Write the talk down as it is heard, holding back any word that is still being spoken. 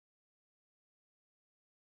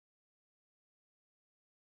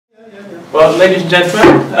Well, ladies and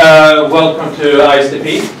gentlemen, welcome to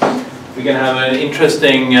ISDP. We're going to have an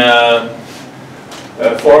interesting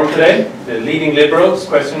forum today. The leading liberals,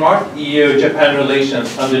 EU-Japan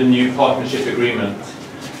relations under the new partnership agreement.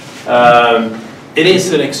 It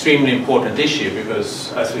is an extremely important issue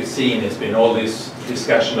because, as we've seen, there's been all this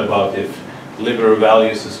discussion about if liberal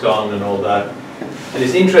values is gone and all that. And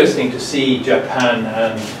it's interesting to see Japan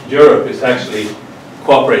and Europe is actually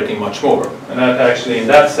cooperating much more. And that actually, in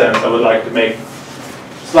that sense, I would like to make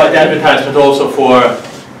slight advertisement also for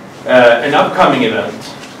an upcoming event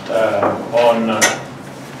on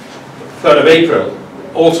 3rd of April,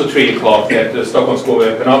 also 3 o'clock at the Stockholm School of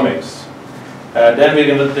Economics. Then they're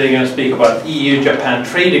going to speak about EU-Japan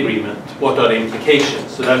trade agreement. What are the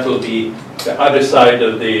implications? So that will be the other side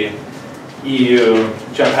of the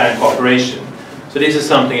EU-Japan cooperation. So this is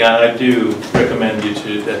something I do recommend you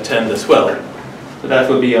to attend as well. So that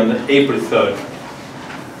will be on April 3rd.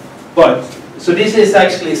 But, so this is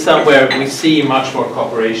actually somewhere we see much more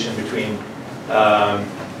cooperation between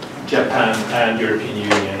Japan and European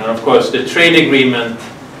Union. And of course the trade agreement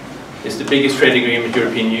is the biggest trade agreement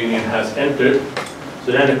European Union has entered.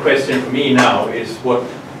 So then the question for me now is what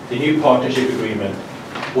the new partnership agreement,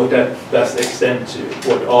 what that does extend to,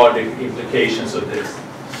 what are the implications of this.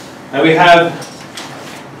 And we have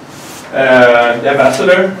the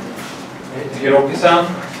ambassador, Hiroki-san.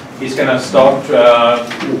 He's going to start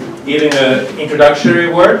giving an introductory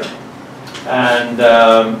word, and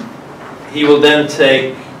he will then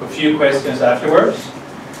take a few questions afterwards.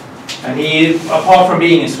 And he, apart from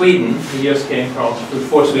being in Sweden, he just came from,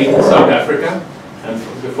 before Sweden, South Africa, and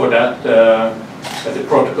before that, as the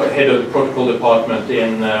head of the protocol department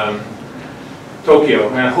in Tokyo.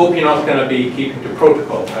 And I hope you're not going to be keeping to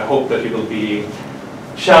protocol. I hope that it will be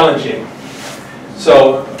challenging.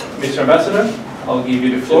 So, Mr. Ambassador, I'll give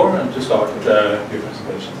you the floor and to start your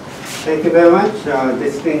presentation. Thank you very much,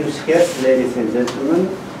 distinguished guests, ladies and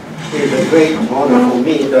gentlemen. It is a great honor for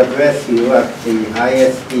me to address you at the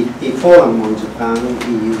ISDP Forum on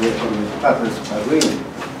Japan-EU Economic Partnership Agreement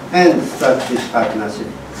and Strategic Partnership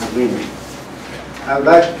Agreement. I would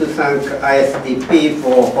like to thank ISDP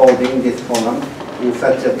for holding this forum in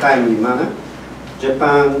such a timely manner.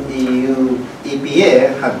 Japan-EU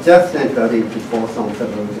EPA had just entered into force on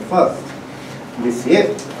February 1st this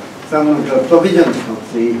year. Some of the provisions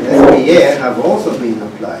of the SPA have also been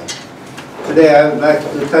applied. Today I would like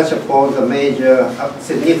to touch upon the major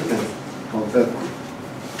significance of the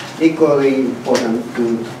equally important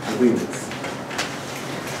two agreements.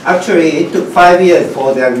 Actually, it took 5 years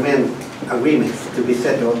for the agreements to be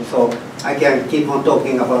settled, so I can keep on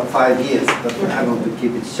talking about 5 years, but I'm going to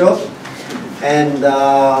keep it short. And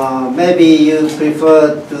maybe you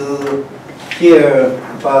prefer to hear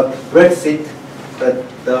about Brexit, but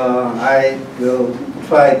I will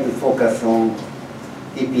try to focus on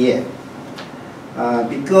EPA.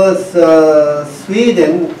 Because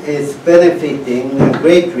Sweden is benefiting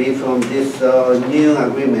greatly from this new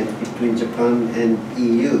agreement between Japan and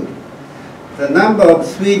EU. The number of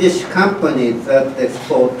Swedish companies that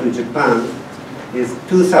export to Japan is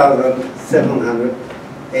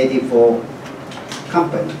 2,784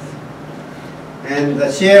 companies. And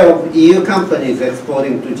the share of EU companies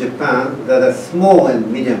exporting to Japan that are small and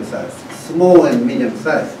medium-sized,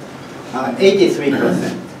 are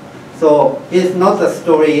 83%. So it's not a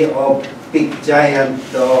story of big giant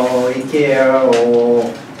IKEA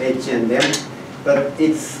or H&M, but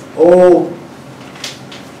it's all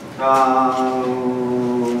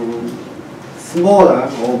smaller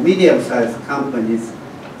or medium-sized companies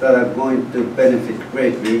that are going to benefit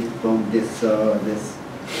greatly from this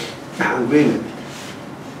agreement.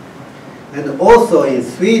 And also in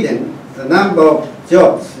Sweden, the number of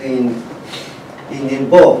jobs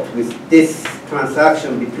involved with this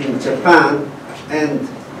transaction between Japan and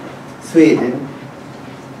Sweden,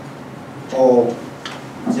 or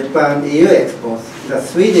Japan-EU exports, the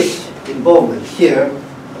Swedish involvement here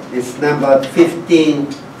is numbered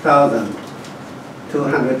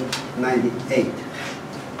 15,298.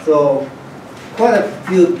 So quite a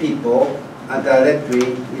few people are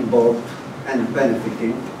directly involved and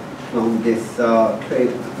benefiting from this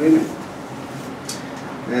trade agreement.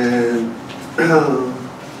 And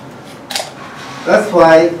that's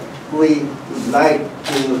why we would like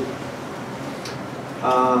to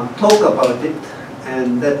talk about it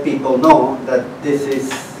and let people know that this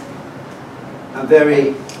is a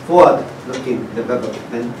very forward-looking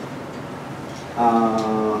development.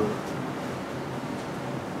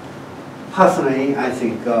 Personally, I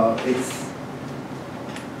think it's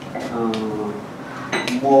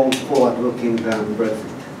more forward-looking than Brexit.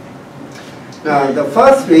 Now,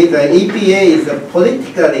 firstly, the EPA is a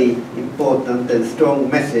politically important and strong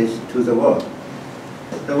message to the world.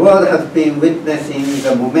 The world has been witnessing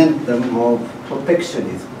the momentum of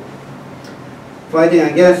protectionism. Fighting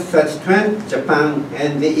against such trend, Japan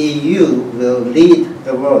and the EU will lead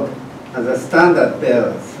the world as a standard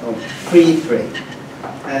bearers of free trade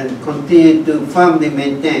and continue to firmly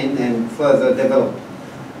maintain and further develop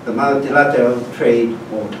the multilateral trade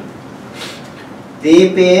order. The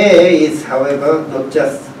EPA is, however, not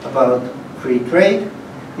just about free trade.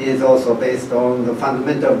 It is also based on the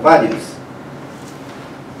fundamental values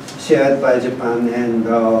shared by Japan and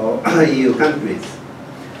EU countries.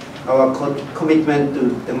 Our commitment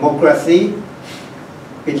to democracy,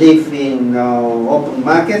 belief in open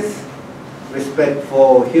markets, respect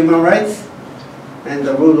for human rights, and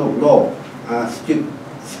the rule of law are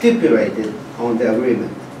stipulated on the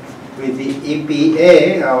agreement. With the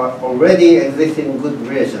EPA, our already existing good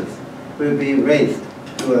relations will be raised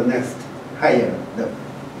to a next higher level.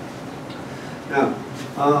 Now,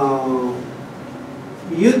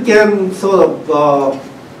 you can sort of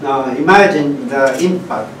imagine the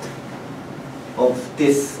impact of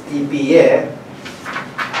this EPA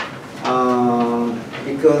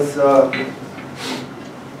because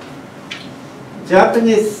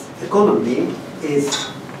Japanese economy is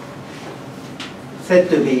said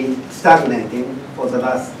to be stagnating for the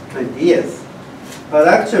last 20 years. But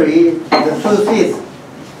actually, the truth is,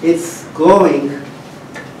 it's growing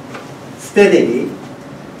steadily,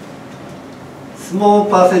 small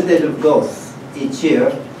percentage of growth each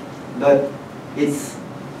year, but it's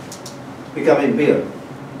becoming bigger.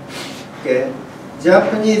 Okay,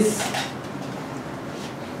 Japanese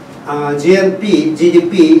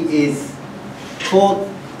GDP is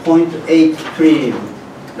 $4.8 trillion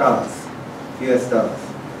US dollars.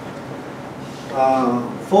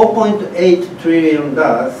 $4.8 trillion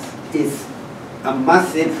is a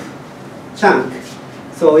massive chunk.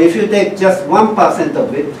 So if you take just 1%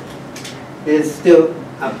 of it, it's still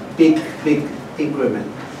a big increment.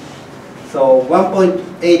 So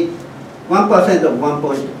 1% of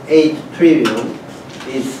 1.8 trillion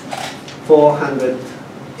is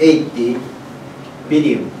 480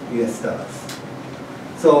 billion US dollars.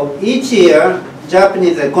 So each year,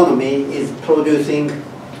 Japanese economy is producing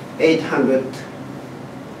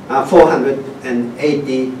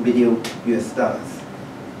 480 billion US dollars.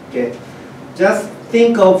 Okay, just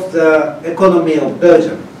think of the economy of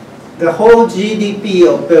Belgium. The whole GDP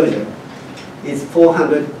of Belgium is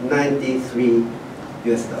 493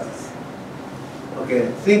 US dollars.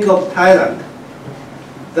 Okay, think of Thailand.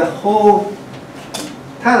 The whole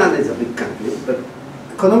Thailand is a big country, but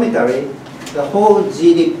economically, the whole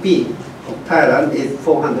GDP of Thailand is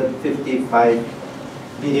 455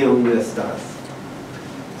 billion US dollars.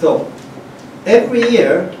 So every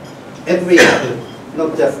year,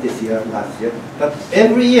 not just this year, last year, but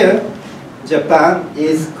every year, Japan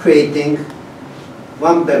is creating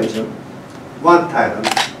one Belgium, one Thailand,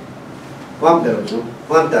 one Belgium,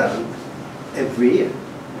 one Thailand every year.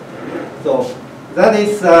 So that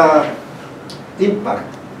is the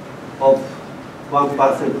impact of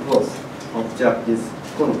 1% growth of Japanese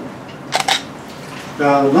economy.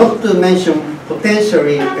 Now, not to mention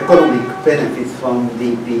potentially economic benefits from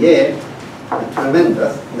the EPA,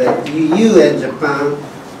 tremendous. The EU and Japan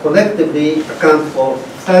collectively account for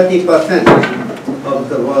 30% of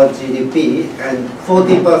the world GDP and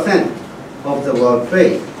 40% of the world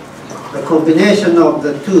trade. The combination of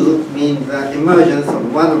the two means the emergence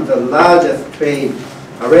of one of the largest trade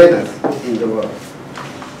arenas in the world.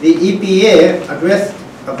 The EPA addressed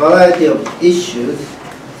a variety of issues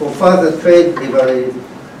for further trade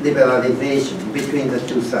liberalization between the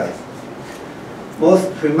two sides. Most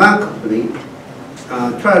remarkably,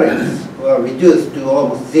 tariffs were reduced to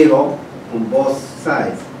almost zero on both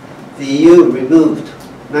sides. The EU removed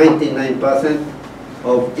 99%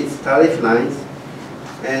 of its tariff lines,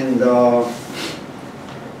 and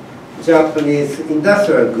Japanese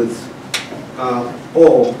industrial goods are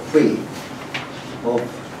all free of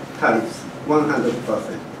tariffs,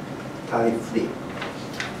 100% tariff-free.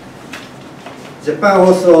 Japan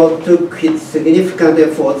also took its significant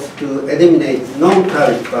efforts to eliminate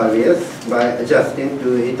non-tariff barriers by adjusting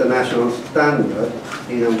to international standards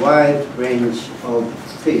in a wide range of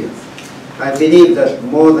fields. I believe that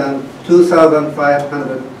more than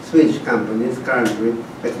 2,500 Swedish companies currently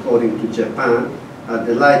exporting to Japan are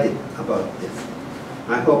delighted about this.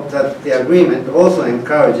 I hope that the agreement also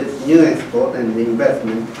encourages new export and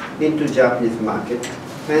investment into Japanese market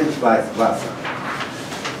and vice versa.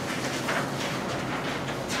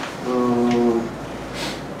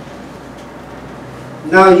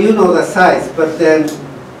 Now you know the size, but then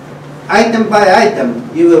item by item,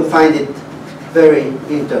 you will find it very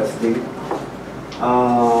interesting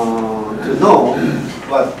to know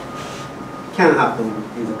what can happen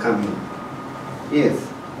in the coming years.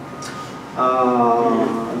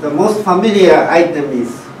 The most familiar item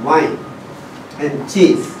is wine and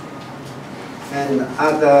cheese and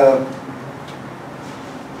other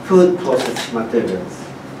food processed materials.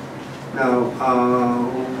 Now,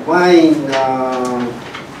 wine,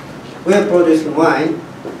 we are producing wine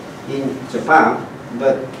in Japan,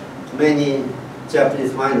 but many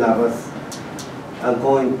Japanese wine lovers are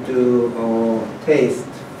going to taste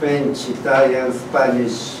French, Italian,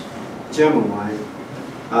 Spanish, German wine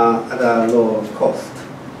at a lower cost.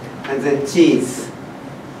 And then cheese,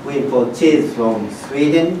 we import cheese from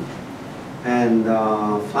Sweden and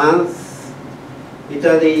France,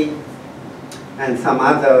 Italy, and some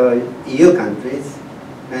other EU countries,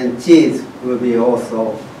 and cheese will be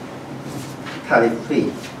also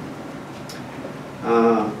tariff-free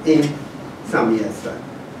in some years.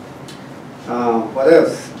 What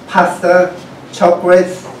else? Pasta,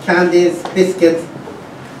 chocolates, candies, biscuits.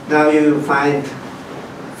 Now you find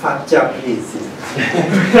fat Japanese.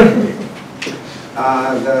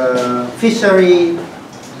 The fishery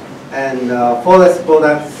and forest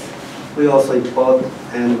products we also import,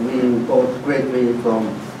 and we import greatly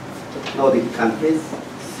from Nordic countries,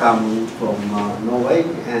 some from Norway,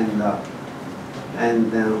 and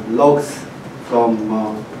logs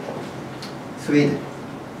from Sweden.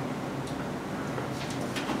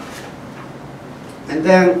 And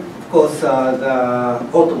then, of course, the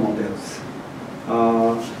automobiles.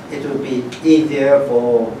 It will be easier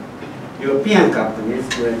for European companies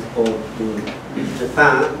to export to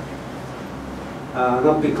Japan,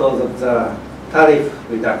 not because of the tariff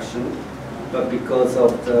reduction, but because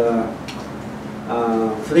of the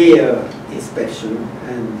freer inspection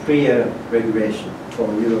and freer regulation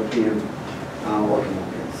for European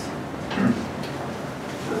automobiles.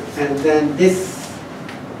 And then this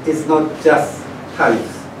is not just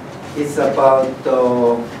tariffs. It's about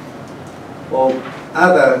all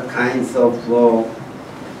other kinds of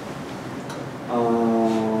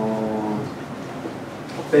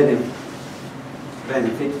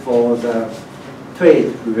benefit for the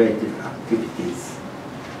trade-related activities.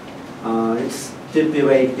 It's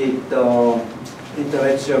stipulated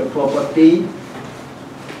intellectual property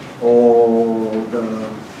or the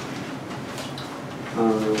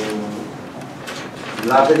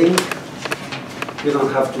labeling. You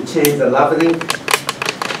don't have to change the labeling.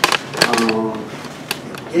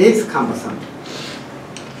 It is cumbersome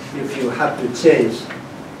if you have to change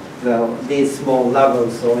these small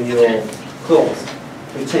labels on your clothes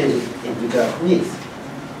to change it into Japanese.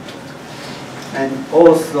 And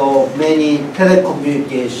also many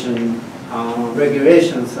telecommunication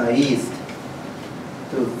regulations are eased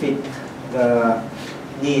to fit the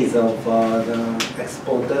needs of the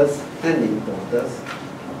exporters and importers.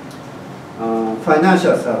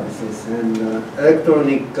 Financial services and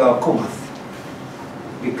electronic commerce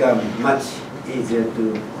become much easier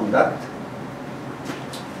to conduct.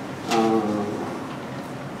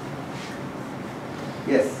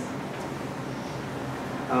 Yes.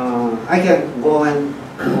 I can go and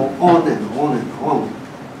go on and on and on,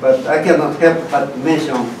 but I cannot help but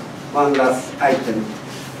mention one last item.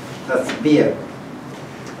 That's beer.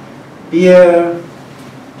 Beer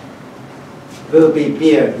will be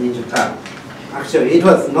beer in Japan. Actually, it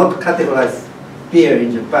was not categorized beer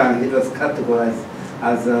in Japan. It was categorized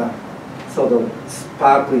as a sort of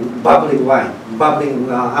sparkling, bubbling wine, bubbling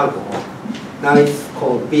alcohol. Now it's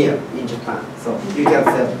called beer in Japan. So you can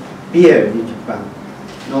sell beer in Japan.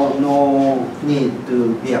 No need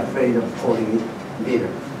to be afraid of calling it beer.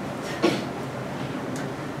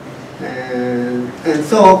 And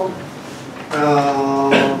so,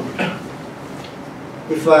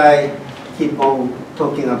 if I keep on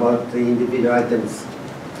talking about the individual items,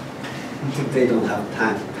 they don't have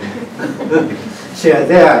time to share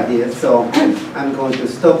their ideas. So I'm going to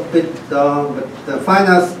stop it. But the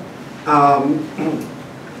final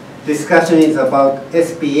discussion is about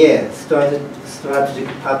SPA, Strategic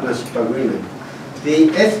Partnership Agreement. The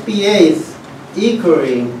SPA is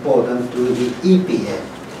equally important to the EPA.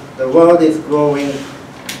 The world is growing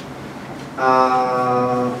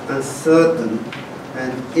uncertain,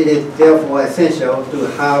 and it is therefore essential to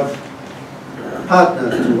have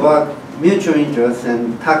partners to work mutual interests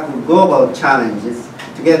and tackle global challenges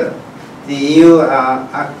together. The EU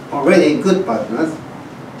are already good partners.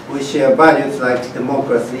 We share values like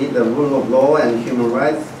democracy, the rule of law and human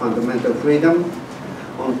rights, fundamental freedom.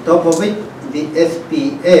 On top of it, the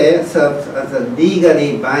SPA serves as a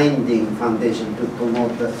legally binding foundation to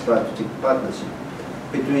promote the strategic partnership.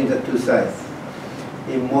 between the two sides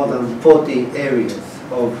in more than 40 areas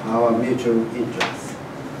of our mutual interests,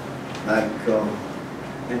 like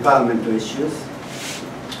environmental issues,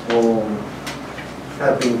 or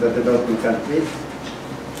helping the developing countries,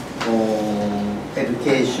 or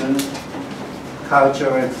education,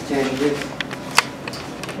 cultural exchanges,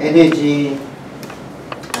 energy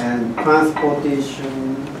and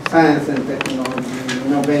transportation, science and technology,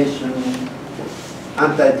 innovation,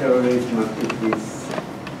 anti-terrorism activities,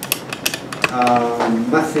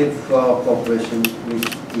 massive cooperation with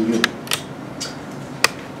EU.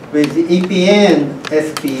 With the EPA and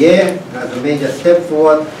SPA as a major step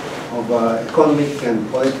forward of economic and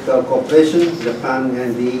political cooperation, Japan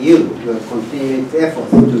and the EU will continue its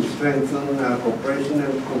efforts to strengthen our cooperation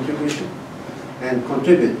and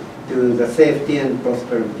contribute to the safety and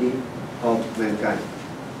prosperity of mankind.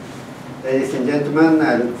 Ladies and gentlemen,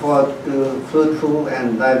 I look forward to fruitful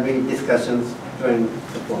and lively discussions during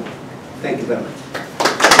the forum. Thank you very much.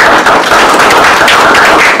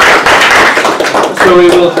 So we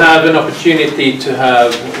will have an opportunity to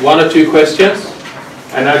have 1 or 2 questions.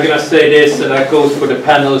 And I'm going to say this, and that goes for the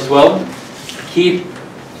panel as well.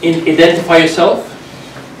 Identify yourself.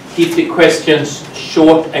 Keep the questions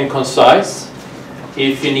short and concise.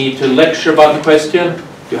 If you need to lecture about the question,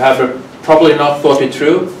 you have probably not thought it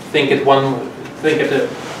through. Think it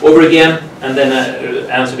over again, and then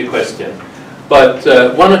answer the question. But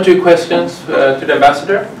 1 or 2 questions to the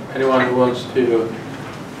ambassador. Anyone who wants to?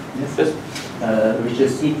 Yes. Richard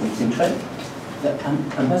C. from Sintrade.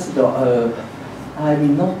 Ambassador,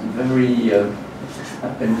 I'm not very.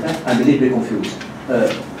 I'm a little bit confused.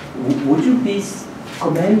 Would you please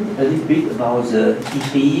comment a little bit about the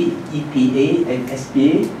EPA and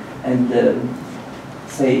SPA, and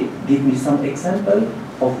give me some example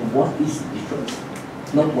of what is the difference?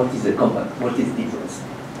 Not what is the common, what is the difference?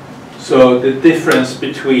 So the difference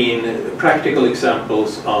between practical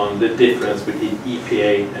examples on the difference between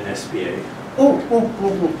EPA and SPA.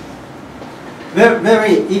 Very,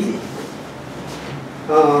 very easy.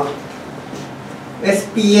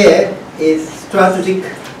 SPA is Strategic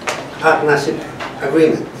Partnership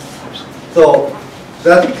Agreement. So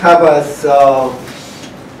that covers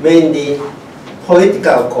mainly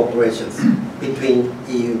political cooperations between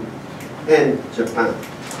EU and Japan.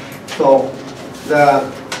 So the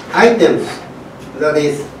items that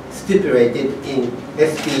is stipulated in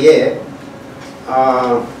SPA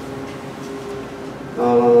are,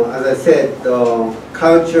 as I said,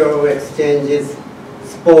 cultural exchanges,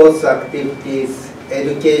 sports activities,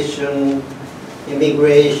 education,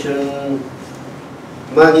 immigration,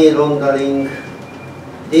 money laundering,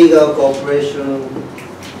 legal cooperation,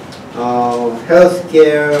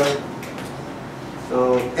 healthcare,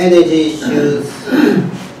 energy issues,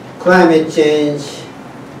 climate change,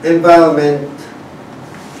 environment,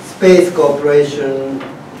 space cooperation,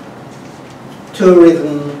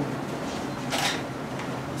 tourism,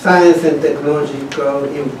 science and technological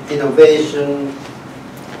innovation,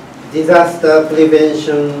 disaster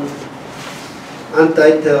prevention,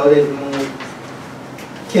 anti-terrorism,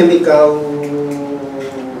 chemical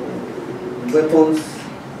weapons,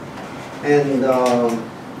 and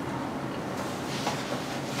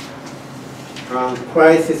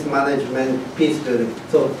crisis management, peace building.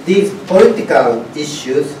 So these political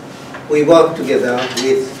issues, we work together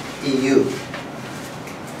with EU.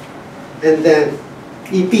 And then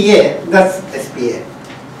EPA, that's SPA.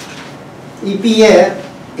 EPA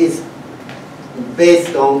is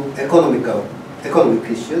based on economic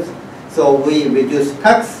issues. So we reduce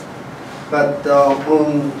tax, but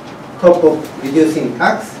on top of reducing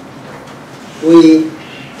tax, we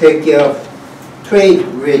take care of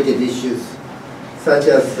trade-related issues, such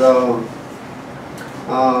as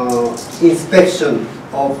inspection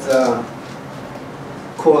of the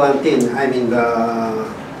quarantine,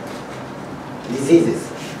 the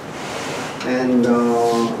diseases, and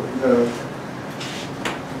the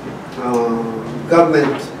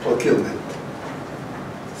government procurement.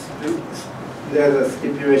 There's a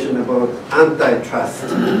stipulation about antitrust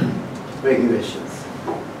regulations,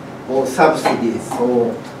 or subsidies,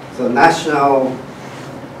 or the national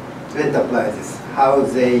enterprises, how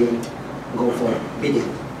they go for bidding,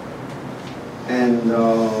 and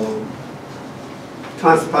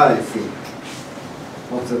transparency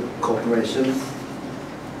of the corporations,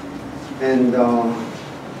 and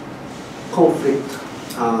conflict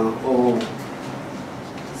or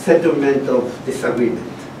settlement of disagreement.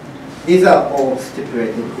 These are all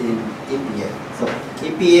stipulated in EPA. So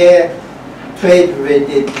EPA,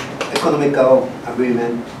 trade-related economical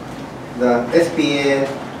agreement, the SPA,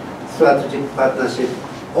 strategic partnership,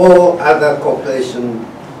 or other cooperation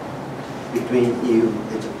between EU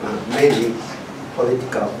and Japan, mainly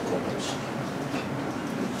political cooperation.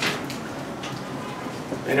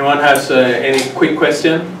 Anyone has any quick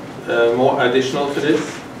question, more additional to this?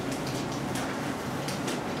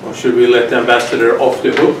 Or should we let the ambassador off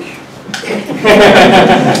the hook?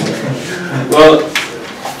 Well,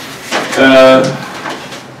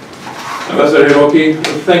 Ambassador Hiroki,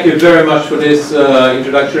 thank you very much for this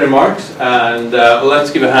introductory remarks, and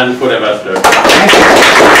let's give a hand for the ambassador.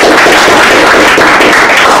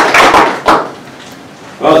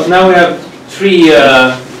 Well, now we have three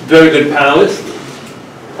very good panelists.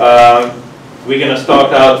 We're going to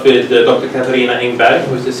start out with Dr. Katarina Engberg,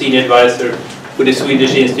 who is the Senior Advisor for the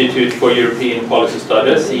Swedish Institute for European Policy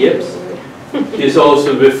Studies, SIEPS. She's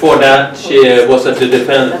also, before that, she was at the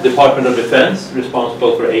Department of Defense,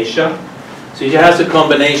 responsible for Asia. So she has a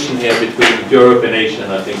combination here between Europe and Asia,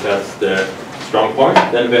 and I think that's the strong point.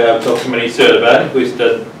 Then we have Dr. Marie Söderberg, who is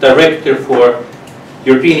the Director for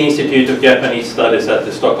European Institute of Japanese Studies at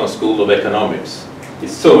the Stockholm School of Economics.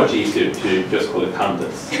 It's so much easier to just call it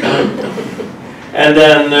Handels. And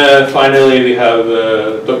then finally we have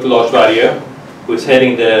Dr. Lars Varje, who is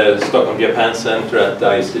heading the Stockholm Japan Center at the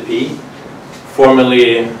ISDP,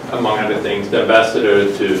 formerly, among other things, the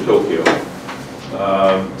ambassador to Tokyo.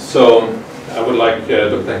 So I would like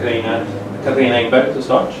Dr. Katarina Engberg to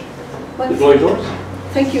start. The floor is yours.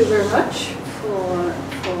 Thank you very much for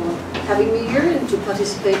having me here and to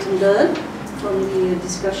participate and learn from the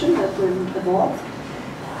discussion that will evolve.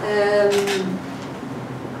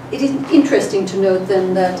 It is interesting to note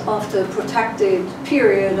then that after a protracted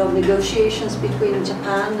period of negotiations between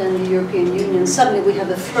Japan and the European Union, suddenly we have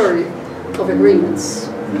a flurry of agreements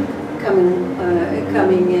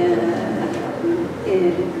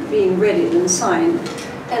being ready and signed.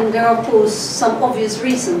 And there are, of course, some obvious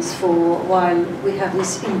reasons for why we have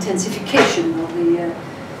this intensification of the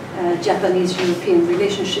Japanese-European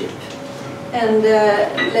relationship. And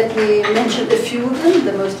let me mention a few of them,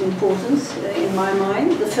 the most important in my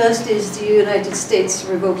mind. The first is the United States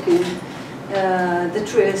revoking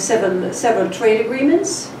several trade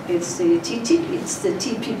agreements. It's the TTIP, it's the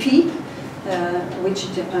TPP,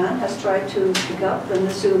 which Japan has tried to pick up and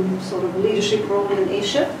assume sort of a leadership role in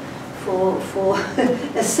Asia for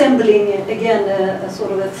assembling again a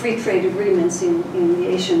sort of a free trade agreements in the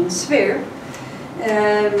Asian sphere.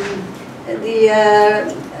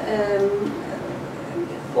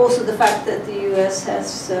 Also the fact that the US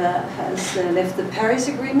has left the Paris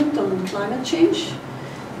Agreement on climate change.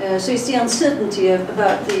 So it's the uncertainty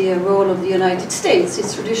about the role of the United States,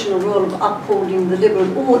 its traditional role of upholding the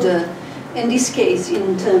liberal order, in this case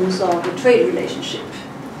in terms of the trade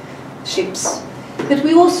relationships. But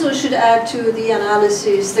we also should add to the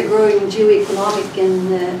analysis the growing geoeconomic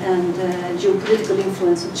and geopolitical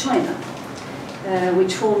influence of China,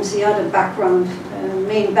 which forms the other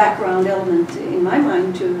main background element in my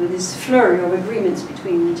mind to this flurry of agreements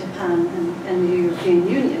between Japan and the European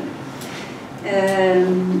Union.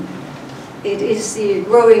 It is the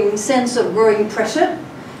growing sense of growing pressure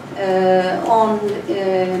on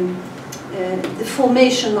the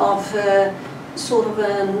formation of sort of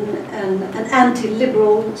an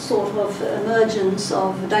anti-liberal sort of emergence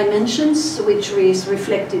of dimensions, which is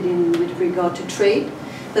reflected with regard to trade,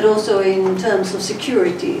 but also in terms of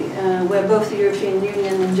security, where both the European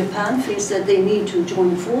Union and Japan feels that they need to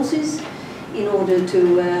join forces in order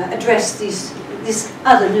to address this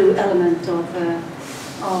other new element of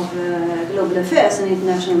global affairs and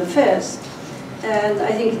international affairs. And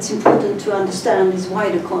I think it's important to understand this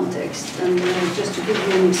wider context. And just to give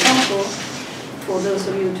you an example, for those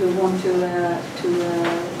of you who want to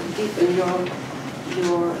deepen your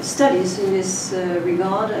studies in this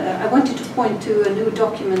regard, I wanted to point to a new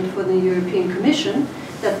document for the European Commission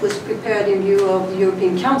that was prepared in view of the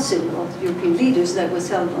European Council of the European leaders that was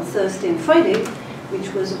held on Thursday and Friday, which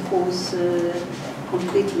was, of course,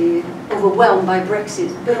 completely overwhelmed by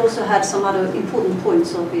Brexit, but also had some other important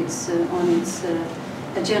points of on its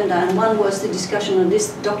agenda. And one was the discussion on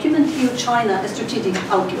this document, EU-China, a strategic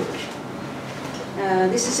outlook.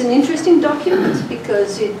 This is an interesting document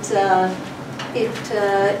because it's a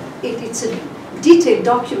detailed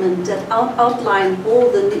document that outlines all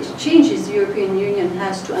the changes the European Union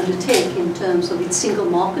has to undertake in terms of its single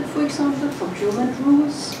market, for example, procurement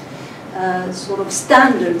rules, sort of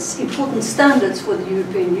standards, important standards for the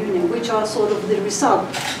European Union, which are sort of the result,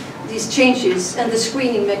 these changes, and the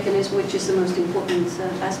screening mechanism, which is the most important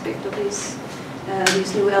aspect of these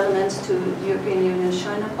new elements to the European Union's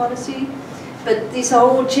China policy. But these are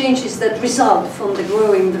all changes that result from the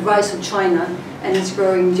rise of China and its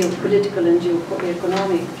growing geopolitical and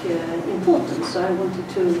geoeconomic importance. So I wanted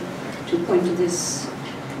to point to this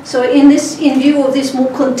So in view of this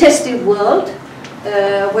more contested world,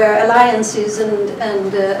 where alliances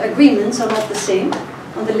and agreements are not the same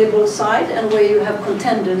on the liberal side, and where you have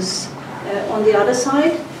contenders on the other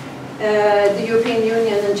side, the European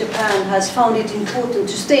Union and Japan has found it important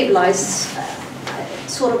to stabilize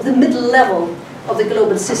sort of the middle level of the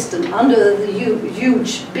global system under the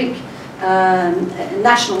huge, big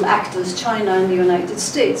national actors, China and the United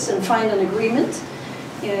States, and find an agreement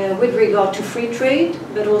with regard to free trade,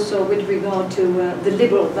 but also with regard to the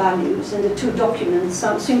liberal values. And the two documents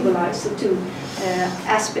symbolize the two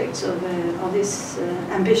aspects of this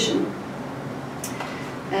ambition.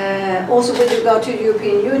 Also with regard to the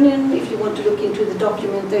European Union, if you want to look into the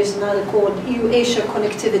document, there's another called EU-Asia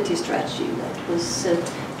Connectivity Strategy that was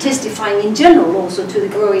testifying in general also to the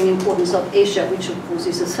growing importance of Asia, which of course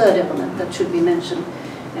is a third element that should be mentioned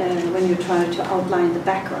when you try to outline the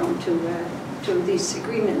background to these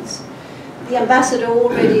agreements. The ambassador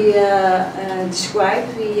already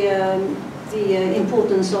described the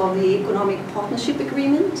importance of the Economic Partnership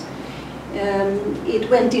Agreement. It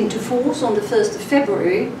went into force on the 1st of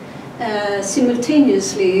February.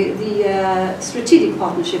 Simultaneously, the Strategic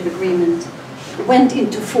Partnership Agreement went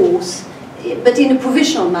into force, but in a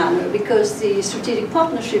provisional manner, because the Strategic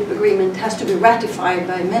Partnership Agreement has to be ratified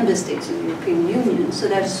by member states of the European Union, so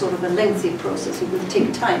that's sort of a lengthy process. It will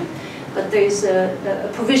take time. But there is a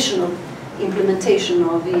provisional implementation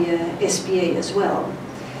of the SPA as well.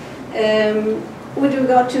 With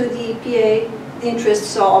regard to the EPA, the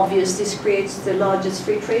interests are obvious. This creates the largest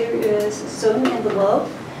free trade zone in the world.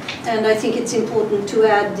 And I think it's important to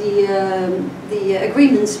add the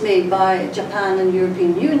agreements made by Japan and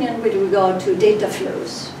European Union with regard to data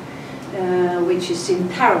flows, which is in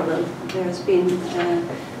parallel. There has been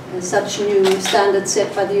such new standards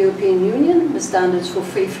set by the European Union, the standards for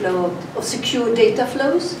free flow of secure data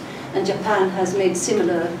flows, and Japan has made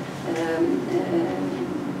similar,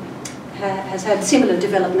 has had similar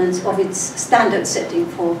developments of its standard setting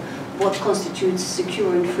for what constitutes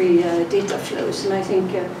secure and free data flows. And I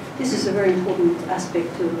think this is a very important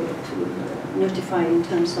aspect to notify in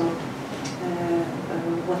terms of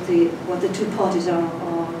what the two parties are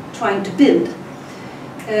trying to build.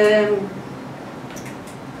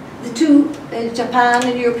 The two, Japan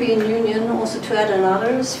and European Union, also to add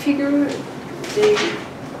another figure, they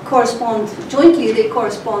correspond, jointly they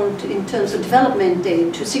correspond in terms of development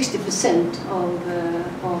aid to 60%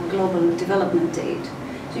 of global development aid.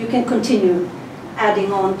 So you can continue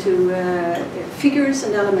adding on to figures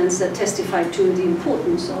and elements that testify to the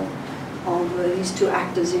importance of these two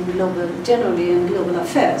actors in global, generally in global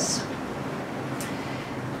affairs.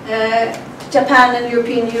 Japan and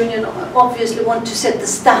European Union obviously want to set the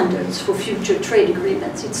standards for future trade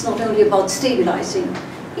agreements. It's not only about stabilizing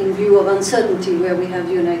in view of uncertainty where we have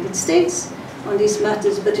the United States on these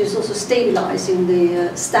matters, but it's also stabilizing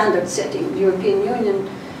the standard setting. The European Union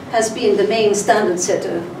has been the main standard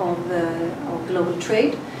setter of global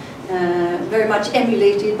trade, very much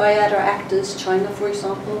emulated by other actors, China for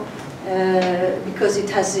example, because it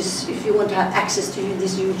has this, if you want to have access to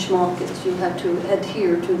this huge market, you have to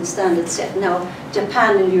adhere to the standard set. Now,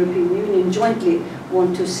 Japan and the European Union jointly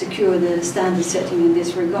want to secure the standard setting in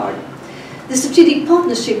this regard. The Strategic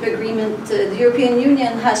Partnership Agreement, the European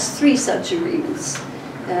Union has 3 such agreements.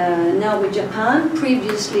 Now with Japan,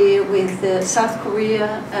 previously with South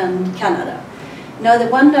Korea and Canada. Now the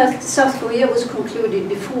one that South Korea was concluded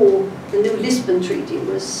before the new Lisbon Treaty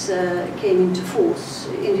came into force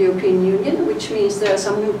in the European Union, which means there are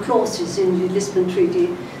some new clauses in the Lisbon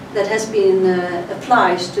Treaty that has been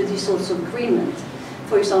applied to these sorts of agreements.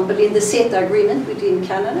 For example, in the CETA agreement between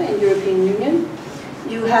Canada and the European Union,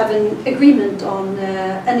 you have an agreement on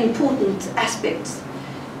an important aspect,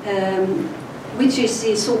 which is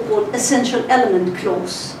the so-called essential element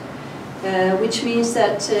clause. Which means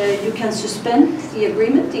that you can suspend the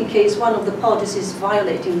agreement in case one of the parties is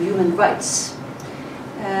violating human rights.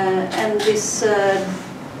 And this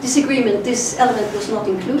agreement, this element was not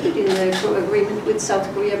included in the agreement with South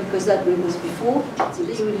Korea because that was before. It's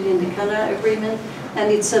included in the Canada agreement,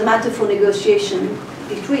 and it's a matter for negotiation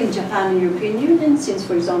between Japan and European Union, since,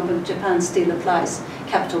 for example, Japan still applies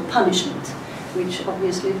capital punishment, which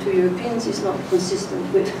obviously to Europeans is not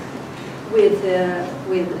consistent with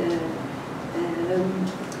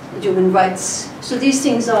human rights. So these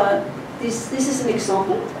things are, this is an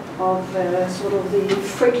example of sort of the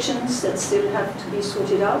frictions that still have to be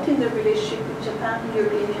sorted out in the relationship with Japan and the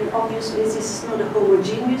European Union. Obviously this is not a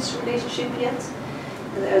homogeneous relationship yet.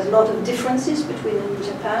 There's a lot of differences between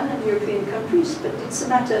Japan and European countries, but it's a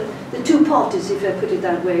matter, the two parties, if I put it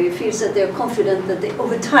that way, feels that they're confident that they,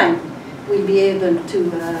 over time, will be able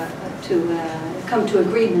to come to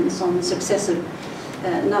agreements on a successive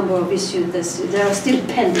number of issues that are still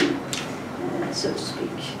pending, so to speak.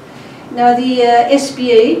 Now the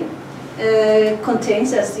SPA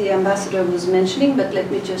contains, as the ambassador was mentioning, but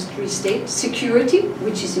let me just restate, security,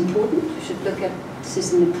 which is important. You should look at this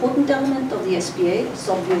is an important element of the SPA. It's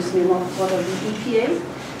obviously not part of the EPA.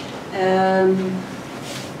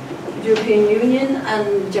 European Union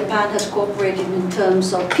and Japan has cooperated in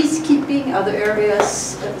terms of peacekeeping, other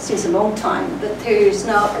areas since a long time, but there is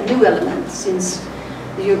now a new element since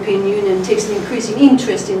the European Union takes an increasing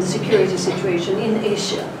interest in the security situation in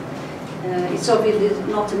Asia. It's obviously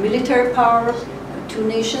not a military power, two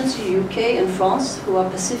nations, UK and France, who are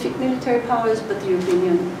Pacific military powers, but the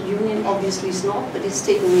European Union obviously is not, but it's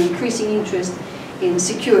taking an increasing interest in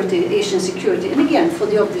security, Asian security. And again, for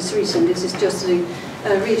the obvious reason, this is just a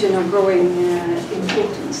region of growing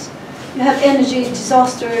importance. You have energy,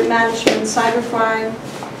 disaster management, cybercrime,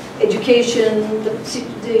 education,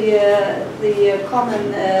 the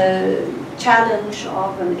common challenge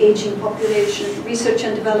of an aging population, research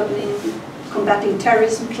and development in combating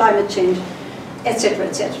terrorism, climate change, etc.,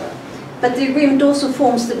 etc. But the agreement also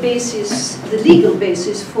forms the basis, the legal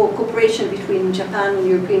basis for cooperation between Japan and the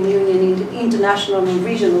European Union in international and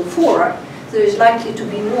regional fora. There is likely to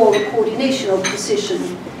be more coordination of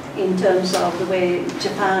position in terms of the way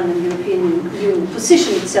Japan and the European Union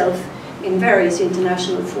position itself in various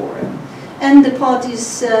international fora. And the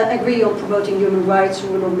parties agree on promoting human rights,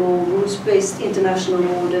 rule of law, rules-based international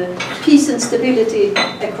order, peace and stability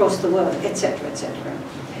across the world, etc., etc.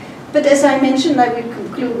 But as I mentioned, I will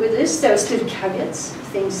conclude with this, there are still caveats,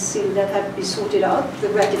 things still that have to be sorted out, the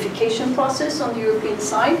ratification process on the European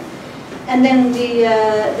side, and then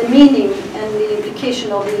the meaning and the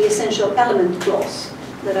implication of the essential element clause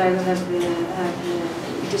that I have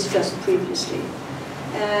discussed previously.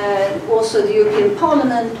 Also the European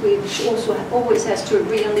Parliament, which also always has to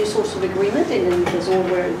agree on these sorts of agreement, and it has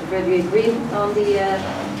already agreed on the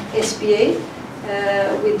SPA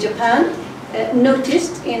with Japan,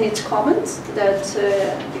 noticed in its comments that,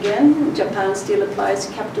 again, Japan still applies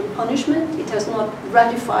capital punishment. It has not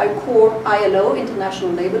ratified core ILO,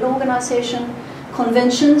 International Labour Organization,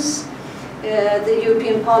 conventions. The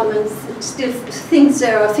European Parliament still thinks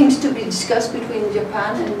there are things to be discussed between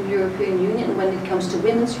Japan and the European Union when it comes to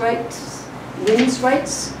women's rights.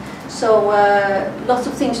 So lots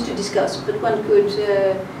of things to discuss, but one could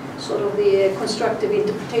sort of the constructive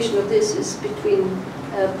interpretation of this is between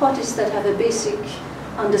parties that have a basic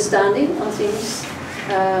understanding on things.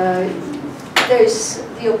 There is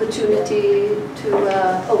the opportunity to,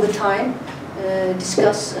 over time,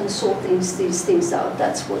 discuss and sort these things out.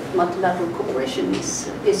 That's what multilateral cooperation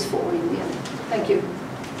is for in the end. Thank you.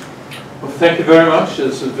 Well, thank you very much.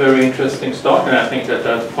 It's a very interesting start, and I think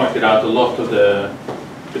that pointed out a lot of the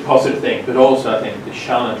positive things, but also I think the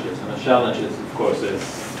challenges. And the challenges, of course, is,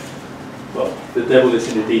 well, the devil is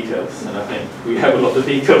in the details, and I think we have a lot of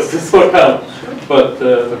details to sort out. But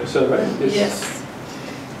yes.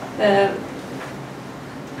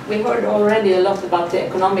 We heard already a lot about the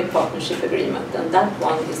economic partnership agreement, and that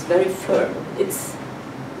one is very firm. It's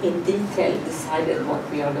in detail decided what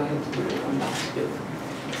we are going to do and not to do.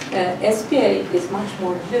 SPA is much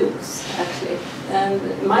more loose, actually. And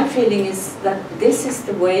my feeling is that this is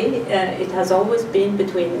the way it has always been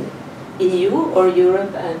between EU or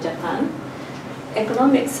Europe and Japan.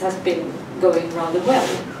 Economics has been going rather well,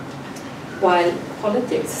 while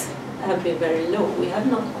politics have been very low. We have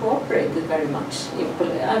not cooperated very much.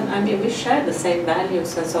 I mean, we share the same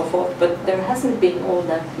values and so forth, but there hasn't been all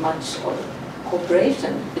that much of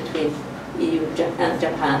cooperation between EU and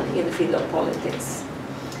Japan in the field of politics.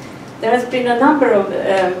 There has been a number of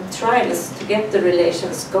trials to get the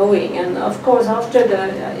relations going, and of course after the,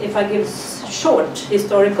 if I give short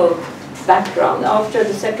historical background, after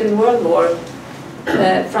the Second World War,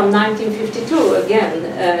 from 1952 again,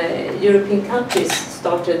 European countries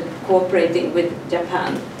started cooperating with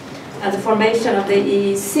Japan. And the formation of the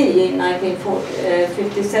EEC in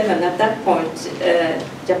 1957, at that point,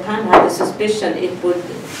 Japan had a suspicion it would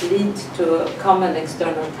lead to a common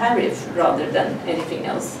external tariff rather than anything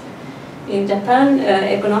else. In Japan,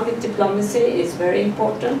 economic diplomacy is very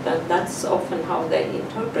important, and that's often how they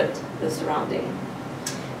interpret the surrounding.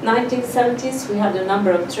 1970s, we had a number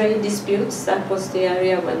of trade disputes. That was the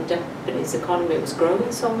area when Japanese economy was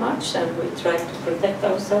growing so much, and we tried to protect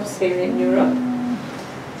ourselves here in Europe.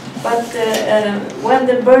 But when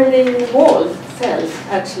the Berlin Wall fell,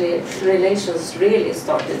 actually, relations really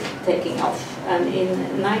started taking off. And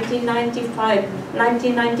in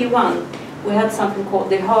 1991, we had something called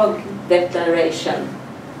the Hague Declaration,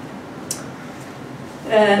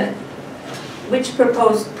 which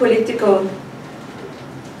proposed political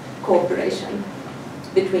cooperation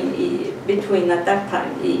between at that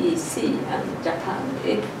time EEC and Japan.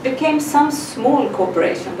 It became some small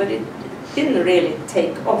cooperation, but it didn't really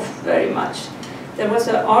take off very much. There was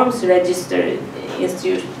an arms register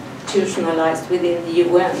institutionalized within the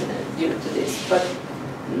UN due to this, but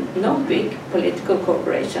no big political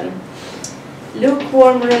cooperation.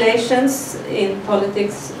 Lukewarm relations in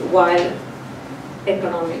politics while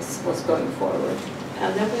economics was going forward.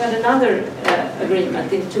 And then we had another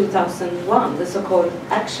agreement in 2001, the so-called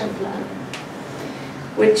action plan,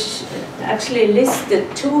 which actually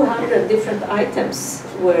listed 200 different items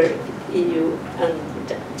where EU and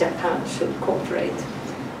Japan should cooperate.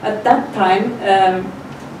 At that time,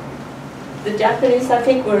 the Japanese, I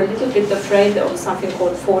think, were a little bit afraid of something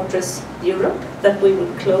called Fortress Europe, that we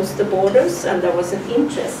would close the borders, and there was an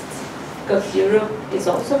interest, because Europe is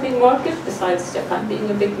also a big market, besides Japan being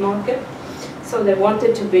a big market. So they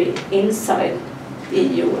wanted to be inside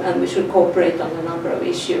EU, and we should cooperate on a number of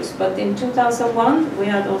issues. But in 2001, we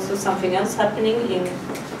had also something else happening in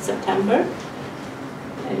September.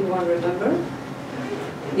 Anyone remember?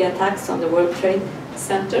 The attacks on the World Trade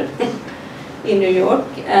Center in New York,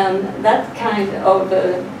 and that kind of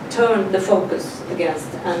turned the focus against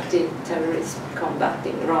anti-terrorist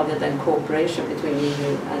combating rather than cooperation between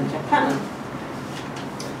EU and Japan.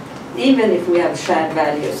 Even if we have shared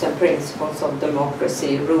values and principles of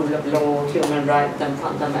democracy, rule of law, human rights and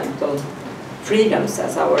fundamental freedoms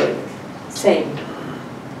as our same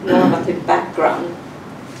normative background.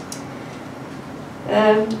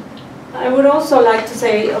 I would also like to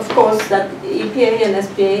say, of course, that EPA and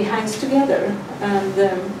SPA hangs together,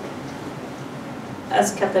 and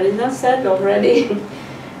as Katarina said already,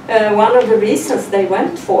 one of the reasons they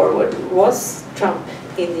went forward was Trump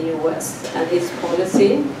in the US and his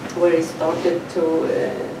policy, where he started to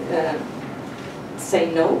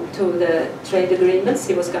say no to the trade agreements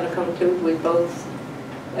he was going to conclude with both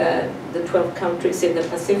the 12 countries in the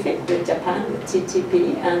Pacific, with Japan, the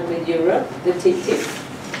TTP, and with Europe, the TTIP.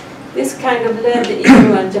 This kind of led the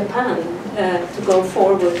EU and Japan to go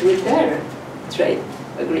forward with their trade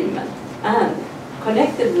agreement. And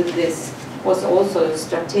connected with this was also a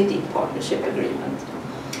strategic partnership agreement.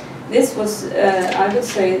 This was, I would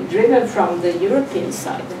say, driven from the European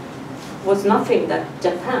side. Was nothing that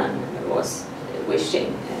Japan was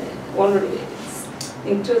wishing. Already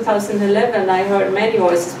in 2011, I heard many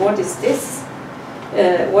voices, what is this?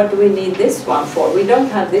 What do we need this one for? We don't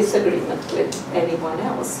have this agreement with anyone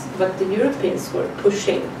else. But the Europeans were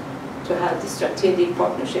pushing to have the strategic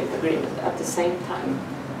partnership agreement at the same time.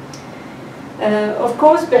 Of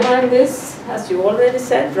course, behind this, as you already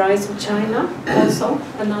said, rise of China, also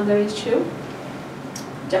another issue.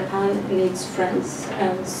 Japan needs friends,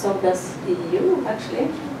 and so does EU, actually,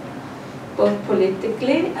 both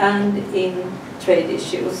politically and in trade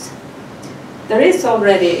issues. There is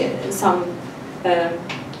already some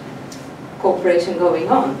cooperation going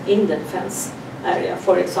on in the defense area.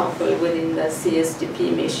 For example, within the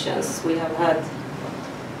CSDP missions, we've had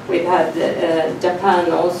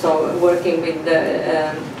Japan also working with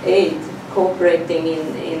the aid, cooperating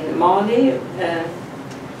in Mali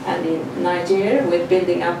and in Niger with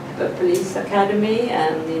building up a police academy,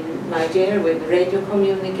 and in Niger with radio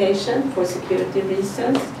communication for security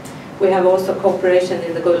reasons. We have also cooperation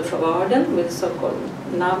in the Gulf of Aden with so-called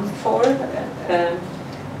NAVFOR,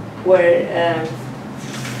 where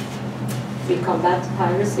we combat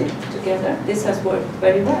piracy together. This has worked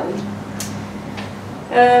very well.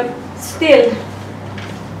 Still,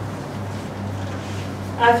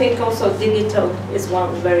 I think also digital is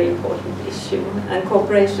one very important issue, and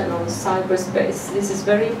cooperation on cyberspace. This is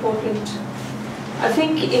very important. I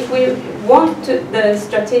think if we want the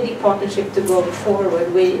strategic partnership to go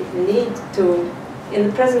forward, we need to, in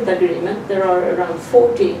the present agreement, there are around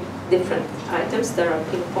 40 different items that are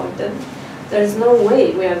pinpointed. There is no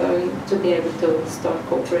way we are going to be able to start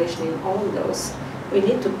cooperation in all those. We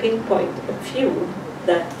need to pinpoint a few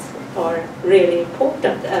that are really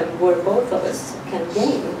important and where both of us can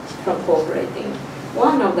gain from cooperating.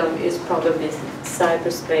 One of them is probably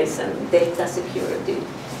cyberspace and data security.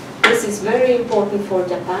 This is very important for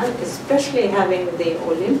Japan, especially having the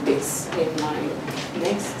Olympics in mind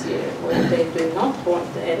next year, where they do not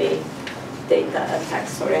want any data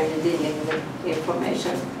attacks or any dealing with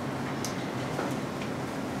information.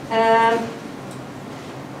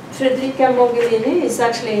 Federica Mogherini is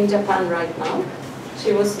actually in Japan right now.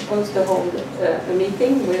 She was supposed to hold a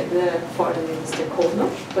meeting with Foreign Minister Kono,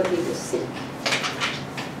 but he was sick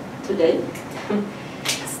today.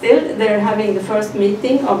 Still, they're having the first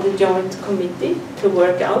meeting of the joint committee to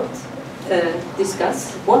work out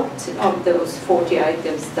discuss what of those 40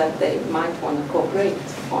 items that they might want to cooperate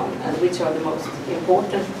on and which are the most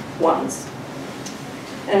important ones.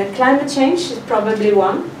 Climate change is probably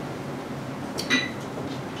one.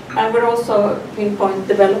 I would also pinpoint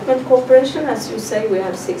development cooperation. As you say, we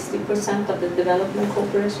have 60% of the development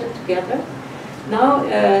cooperation together. Now,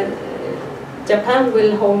 Japan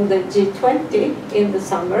will hold the G20 in the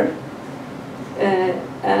summer,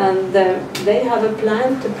 and they have a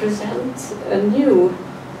plan to present a new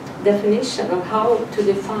definition of how to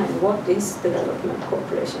define what is development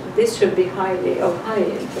cooperation. This should be of high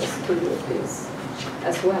interest to Europeans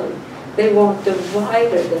as well. They want a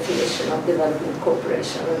wider definition of development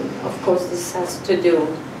cooperation, and of course this has to do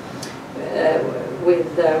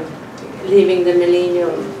with leaving the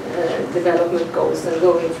Millennium Development Goals and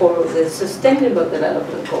going forward with the Sustainable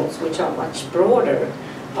Development Goals, which are much broader.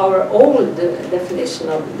 Our old definition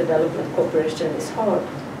of development cooperation is hard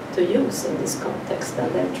to use in this context,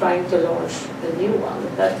 and they're trying to launch a new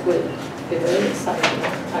one that will be very exciting,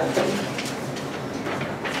 I think.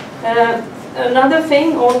 Another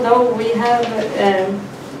thing, although we have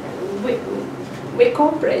we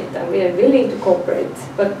cooperate and we are willing to cooperate,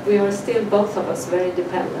 but we are still, both of us, very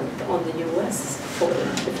dependent on the US for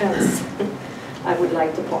defense. I would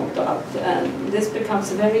like to point out, and this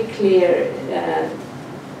becomes very clear.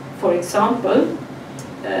 For example,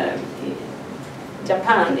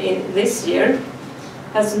 Japan this year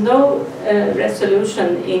has no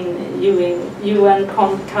resolution in UN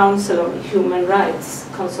Council on Human Rights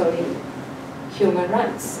concerning human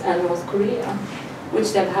rights and North Korea,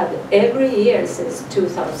 which they've had every year since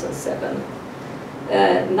 2007.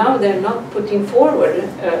 Now they're not putting forward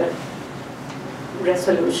a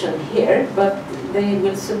resolution here, but they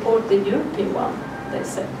will support the European one, they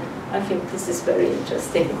said. I think this is very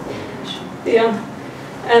interesting. Yeah.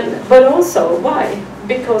 But also, why?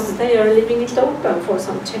 Because they are leaving it open for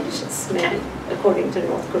some changes, maybe, according to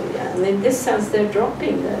North Korea. And in this sense, they're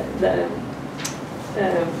dropping the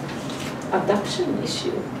adoption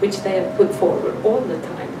issue, which they have put forward all the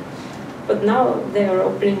time. But now they are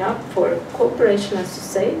opening up for cooperation, as you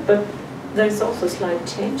say, but there's also slight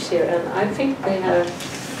change here, and I think they are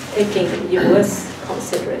taking US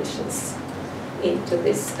considerations into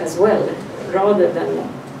this as well, rather than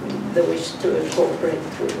the wish to cooperate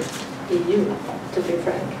with the EU, to be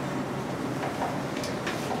frank.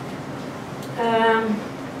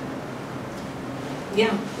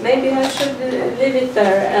 Yeah, maybe I should leave it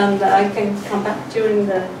there, and I can come back during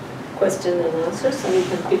the question and answers, and we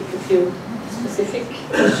can pick a few specific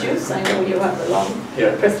issues. I know you have a long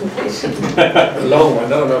presentation. A long one?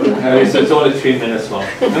 No. It's only 3 minutes long.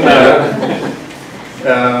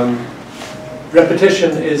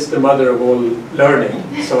 Repetition is the mother of all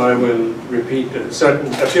learning, so I will repeat a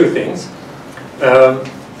few things.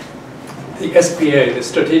 The SPA, the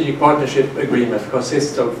Strategic Partnership Agreement,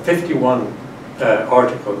 consists of 51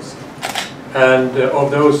 articles, and of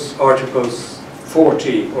those articles,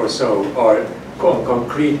 40 or so are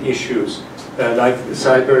concrete issues like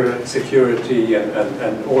cyber security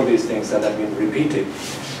and all these things that have been repeated.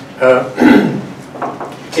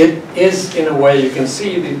 It is, in a way, you can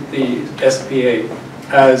see the SPA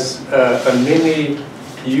as a mini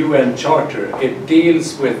UN charter. It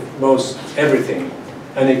deals with most everything,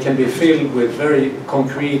 and it can be filled with very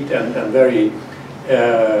concrete and very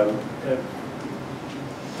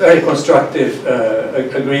very constructive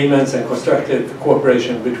agreements and constructive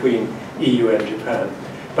cooperation between EU and Japan.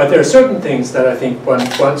 But there are certain things that I think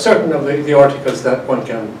certain of the articles that one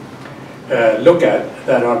can look at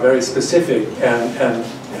that are very specific and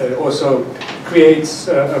also creates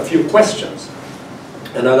a few questions,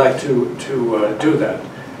 and I'd like to do that.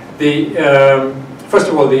 First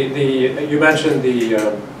of all, you mentioned the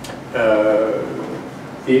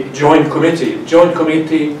joint committee. The joint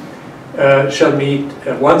committee shall meet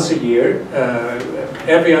once a year,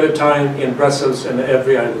 every other time in Brussels and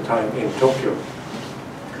every other time in Tokyo.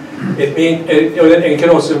 It can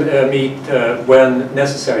also meet when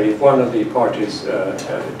necessary if one of the parties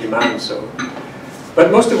demands so. But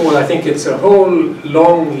most of all, I think it's a whole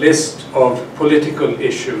long list of political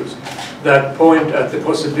issues that point at the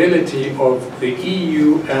possibility of the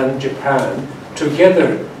EU and Japan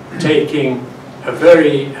together taking a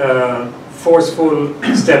very forceful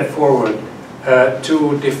step forward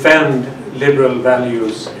to defend liberal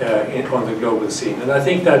values on the global scene. And I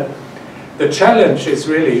think that the challenge is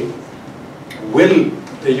really, will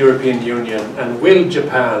the European Union and will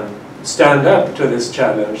Japan stand up to this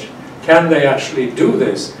challenge? Can they actually do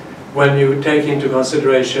this when you take into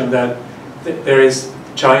consideration that there is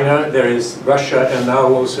China, there is Russia, and now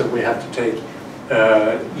also we have to take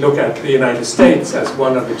look at the United States as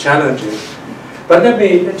one of the challenges. But let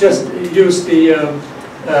me just use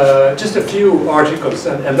just a few articles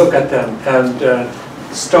and look at them, and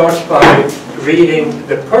start by reading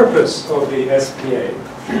the purpose of the SPA.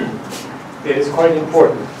 It is quite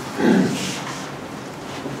important.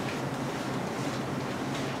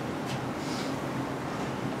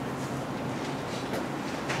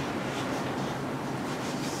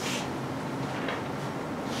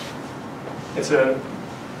 It's a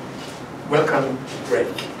welcome break.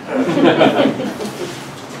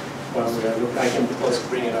 Well, look, I can also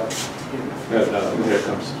bring it up. No, here it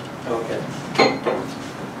comes. Okay.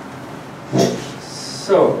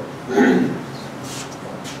 So,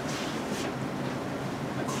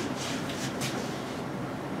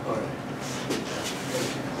 all right.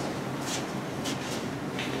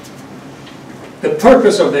 The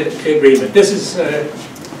purpose of the agreement. This is.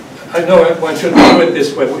 I know one shouldn't do it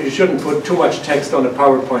this way. You shouldn't put too much text on a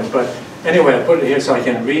PowerPoint, but anyway, I put it here so I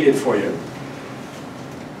can read it for you.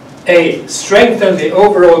 A, strengthen the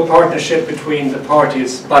overall partnership between the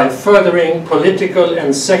parties by furthering political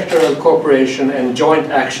and sectoral cooperation and joint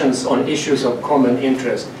actions on issues of common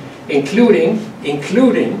interest, including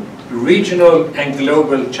regional and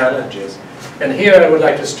global challenges. And here I would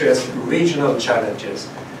like to stress regional challenges.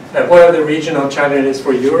 What are the regional challenges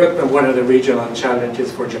for Europe, and what are the regional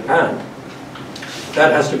challenges for Japan?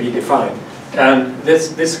 That has to be defined. And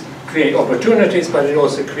this creates opportunities, but it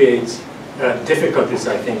also creates difficulties,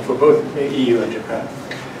 I think, for both the EU and Japan.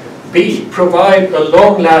 B, provide a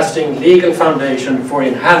long-lasting legal foundation for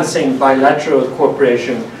enhancing bilateral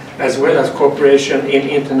cooperation, as well as cooperation in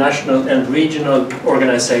international and regional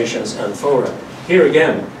organizations and fora. Here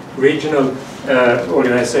again, regional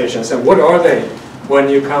organizations. And what are they? When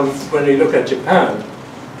you look at Japan,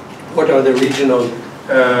 what are the regional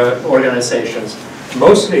organizations?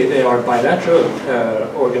 Mostly they are bilateral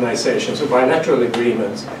organizations or bilateral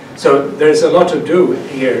agreements. So there's a lot to do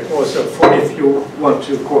here also for if you want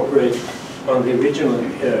to cooperate on the regional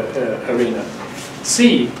arena.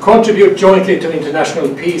 C, contribute jointly to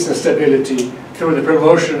international peace and stability through the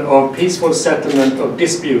promotion of peaceful settlement of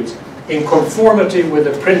disputes in conformity with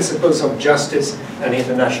the principles of justice and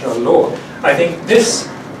international law. I think this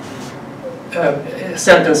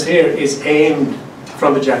sentence here is aimed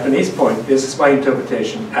from the Japanese point, this is my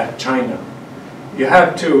interpretation, at China. You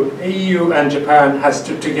have to, EU and Japan has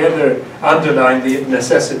to together underline the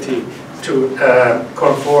necessity to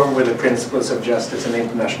conform with the principles of justice and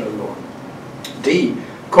international law. D,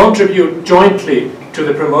 contribute jointly to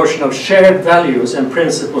the promotion of shared values and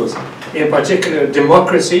principles, in particular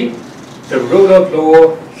democracy, the rule of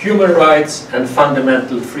law, human rights, and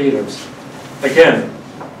fundamental freedoms. Again,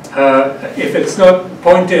 if it's not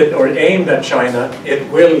pointed or aimed at China, it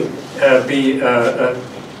will be a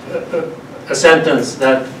sentence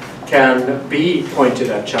that can be pointed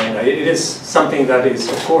at China. It is something that is,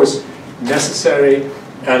 of course, necessary,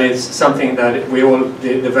 and it's something that we all,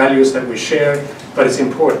 the values that we share, but it's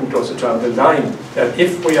important also to underline that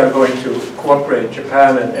if we are going to cooperate,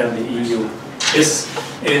 Japan and the EU, this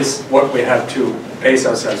is what we have to base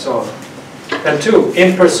ourselves on. And 2,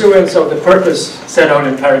 in pursuance of the purpose set out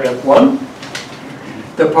in paragraph 1,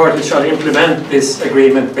 the parties shall implement this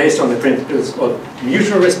agreement based on the principles of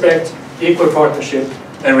mutual respect, equal partnership,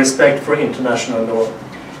 and respect for international law.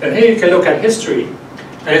 And here you can look at history,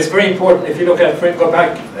 and it's very important if you look at, go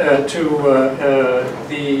back to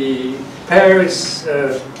the Paris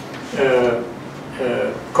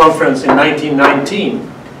conference in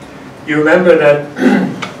 1919. You remember that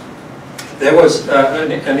there was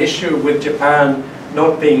an issue with Japan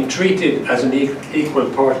not being treated as an equal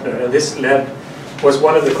partner, and this was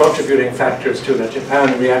one of the contributing factors to that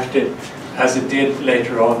Japan reacted as it did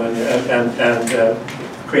later on and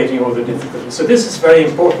creating all the difficulties. So this is very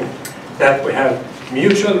important, that we have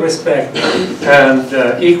mutual respect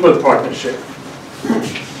and equal partnership.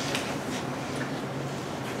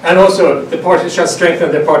 And also, the parties shall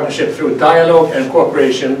strengthen their partnership through dialogue and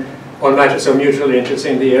cooperation on matters of mutual interest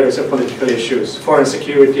in the areas of political issues, foreign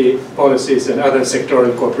security policies, and other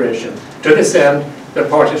sectoral cooperation. To this end, the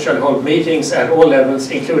parties shall hold meetings at all levels,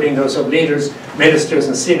 including those of leaders, ministers,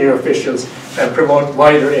 and senior officials, and promote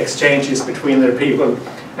wider exchanges between their people,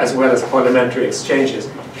 as well as parliamentary exchanges.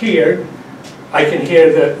 Here, I can hear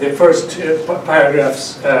the first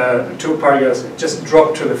paragraphs, 2 paragraphs, just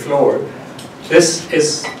drop to the floor. This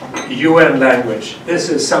is UN language. This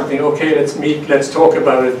is something, okay, let's meet, let's talk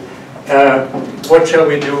about it. What shall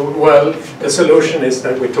we do? Well, the solution is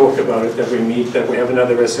that we talk about it, that we meet, that we have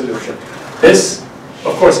another resolution. This,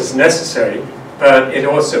 of course, is necessary, but it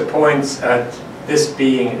also points at this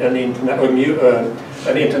being an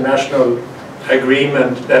international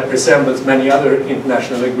agreement that resembles many other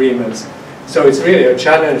international agreements. So it's really a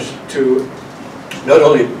challenge to not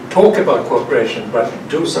only talk about cooperation, but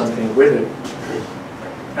do something with it.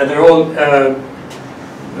 And there are all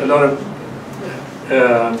a lot of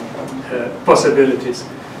possibilities.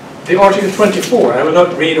 The Article 24, I will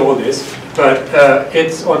not read all this, but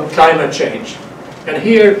it's on climate change. And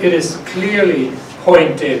here it is clearly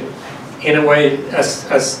pointed in a way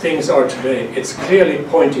as things are today. It's clearly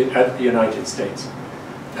pointed at the United States.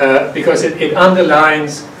 Because it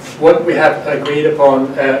underlines what we have agreed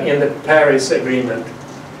upon in the Paris Agreement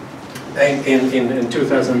in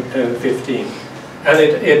 2015. And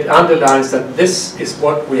it underlines that this is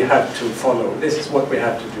what we have to follow, this is what we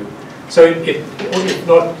have to do. So it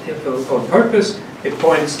not on purpose, it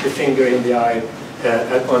points the finger in the eye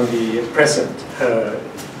on the present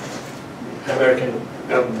American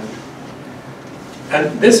government.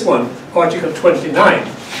 And this one, Article 29,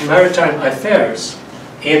 Maritime Affairs,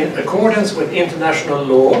 in accordance with international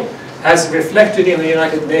law, as reflected in the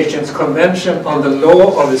United Nations Convention on the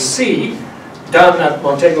Law of the Sea, done at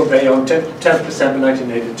Montego Bay on 10th December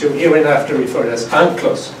 1982, hereinafter referred as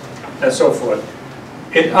UNCLOS, and so forth.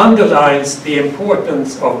 It underlines the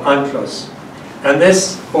importance of UNCLOS. And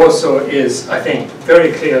this also is, I think,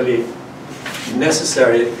 very clearly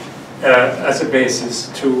necessary as a basis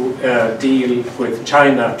to deal with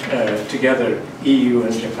China together, EU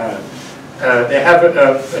and Japan. They have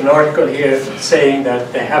an article here saying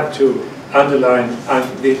that they have to underline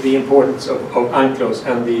the importance of UNCLOS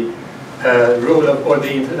and the rule of, or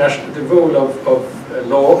the rule of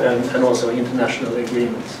law and also international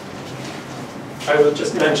agreements. I will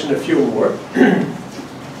just mention a few more.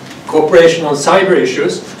 Cooperation on cyber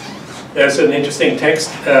issues. There's an interesting text.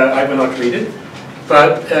 I will not read it,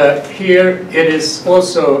 but here it is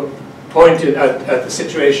also pointed at the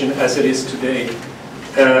situation as it is today,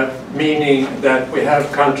 meaning that we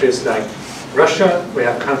have countries like Russia, we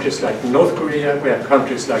have countries like North Korea, we have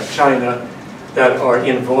countries like China that are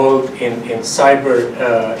involved in cyber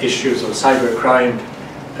issues or cyber crime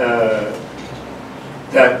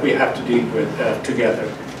that we have to deal with together.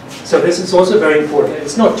 So this is also very important.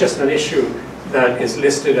 It's not just an issue that is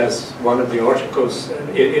listed as one of the articles.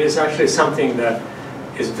 It is actually something that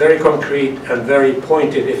is very concrete and very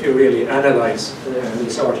pointed if you really analyze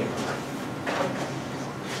this article.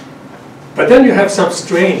 But then you have some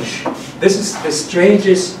strange, this is the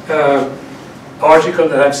strangest article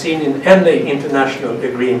that I've seen in any international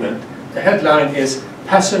agreement. The headline is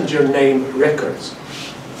Passenger Name Records.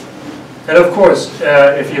 And of course,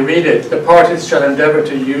 if you read it, the parties shall endeavor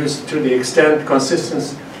to use to the extent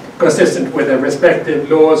consistent with their respective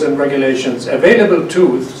laws and regulations available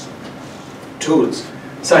tools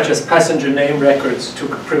such as passenger name records to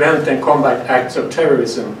prevent and combat acts of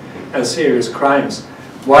terrorism and serious crimes,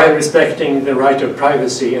 while respecting the right of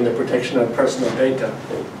privacy and the protection of personal data.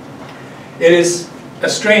 It is a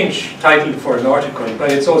strange title for an article,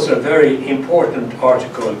 but it's also a very important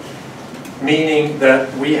article, meaning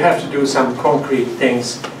that we have to do some concrete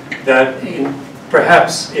things that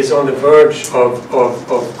perhaps is on the verge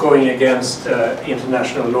of going against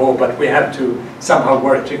international law, but we have to somehow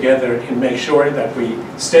work together and make sure that we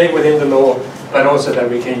stay within the law, but also that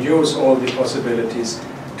we can use all the possibilities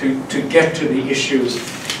to get to the issues,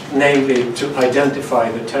 namely to identify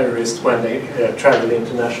the terrorists when they travel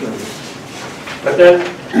internationally. But then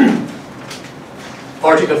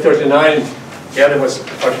Article 39, the other was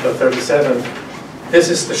Article 37. This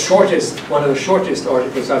is the shortest, one of the shortest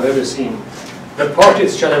articles I've ever seen. The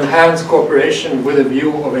parties shall enhance cooperation with a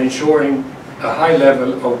view of ensuring a high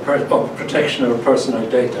level of protection of personal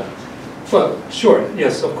data. Well, sure,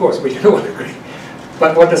 yes, of course, we can all agree.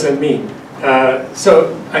 But what does it mean?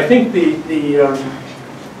 So I think the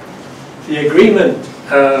agreement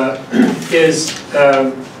is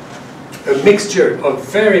a mixture of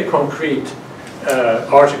very concrete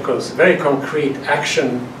articles, very concrete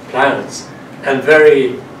action plans, and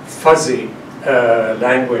very fuzzy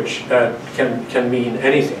language that can mean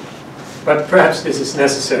anything. But perhaps this is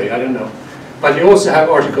necessary, I don't know. But you also have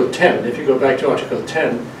Article 10, if you go back to Article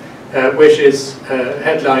 10, which is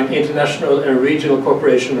headline International and Regional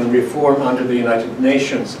Cooperation and Reform under the United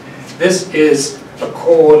Nations. This is a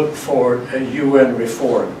call for UN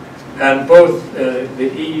reform. And both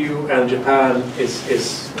the EU and Japan is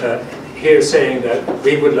here saying that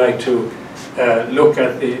we would like to look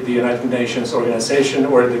at the United Nations organization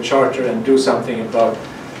or the Charter and do something about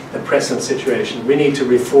the present situation. We need to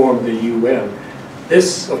reform the UN.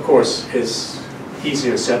 This, of course, is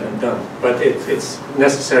easier said than done, but it's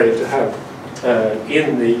necessary to have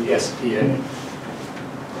in the SPA.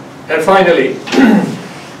 And finally,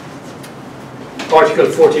 Article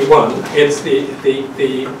 41. It's the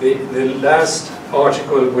last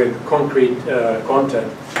article with concrete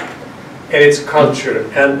content, and it's culture.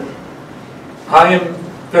 And I am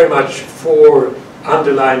very much for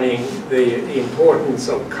underlining the importance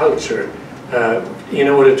of culture in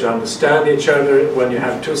order to understand each other. When you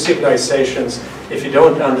have two civilizations, if you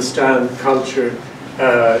don't understand culture,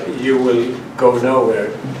 you will go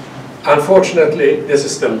nowhere. Unfortunately, this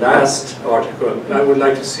is the last article. I would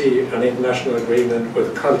like to see an international agreement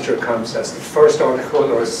where culture comes as the first article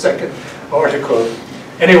or second article.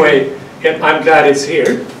 Anyway, I'm glad it's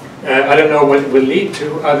here. I don't know what it will lead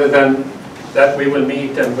to, other than that we will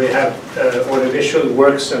meet and we have audiovisual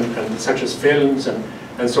works and such as films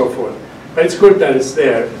and so forth. But it's good that it's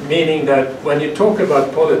there, meaning that when you talk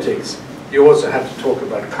about politics, you also have to talk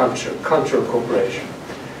about culture, cultural cooperation.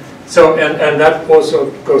 So, and that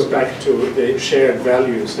also goes back to the shared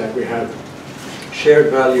values that we have,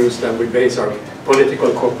 shared values that we base our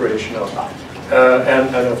political cooperation on.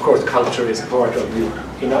 And of course, culture is part of the,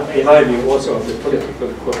 in my view, also of the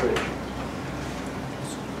political cooperation.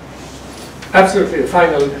 Absolutely, the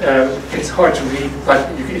final, it's hard to read, but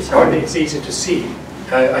it's easy to see.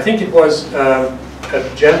 I think it was a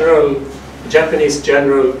Japanese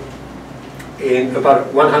general in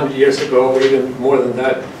about 100 years ago, or even more than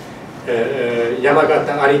that,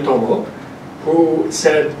 Yamagata Aritomo, who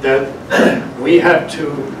said that we have to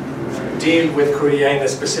deal with Korea in a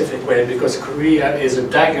specific way because Korea is a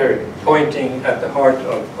dagger pointing at the heart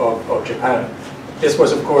of Japan. This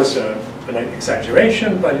was, of course, an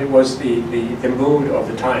exaggeration, but it was the mood of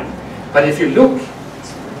the time. But if you look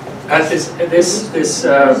at this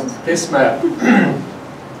map,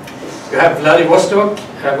 you have Vladivostok,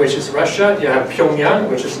 which is Russia. You have Pyongyang,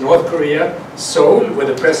 which is North Korea. Seoul, with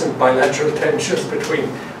the present bilateral tensions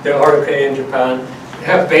between the ROK and Japan. You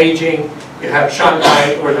have Beijing. You have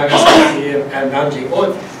Shanghai, or Nagasaki, and Nanjing.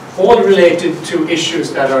 All related to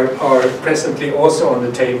issues that are presently also on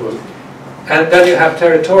the table. And then you have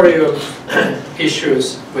territorial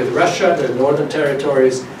issues with Russia, the northern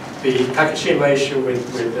territories, the Takeshima issue with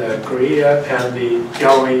Korea, and the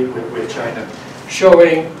Diaoyu with China,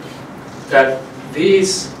 showing that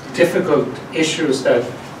these difficult issues, that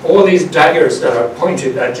all these daggers that are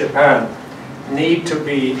pointed at Japan need to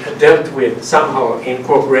be dealt with somehow in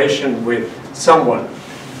cooperation with someone,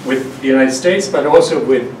 with the United States, but also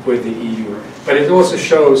with the EU. But it also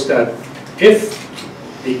shows that if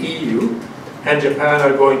the EU and Japan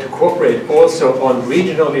are going to cooperate also on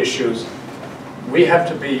regional issues, we have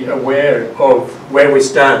to be aware of where we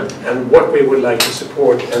stand and what we would like to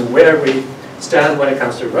support, and where we stand when it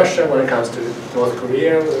comes to Russia, when it comes to North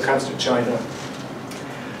Korea, when it comes to China.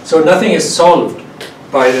 So nothing is solved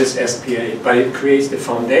by this SPA, but it creates the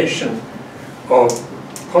foundation of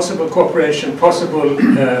possible cooperation, possible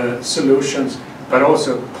solutions, but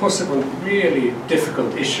also possible really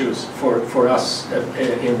difficult issues for us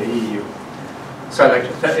in the EU. So I'd like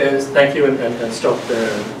to thank you and stop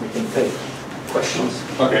there. We can take questions.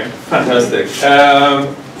 Okay, fantastic.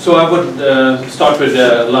 So I would start with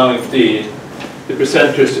allowing the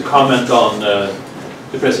presenters to comment on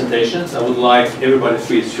the presentations. I would like everybody to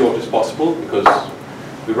be as short as possible because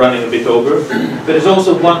we're running a bit over. But there's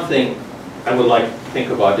also one thing I would like to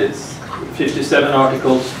think about. It's 57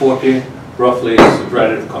 articles, 40 roughly is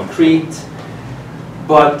rather concrete.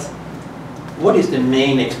 But what is the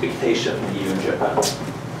main expectation from EU and Japan?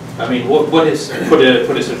 I mean, what is for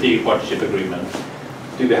the strategic partnership agreement?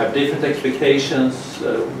 Do we have different expectations?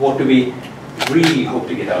 What do we really hope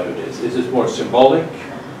to get out of this? Is it more symbolic,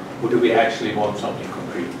 or do we actually want something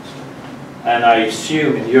concrete? And I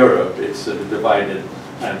assume in Europe it's a divided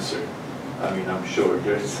answer. I mean, I'm sure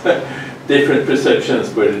there's different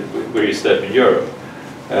perceptions where you step in Europe.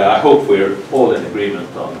 I hope we're all in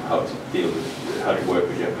agreement on how to deal with, how to work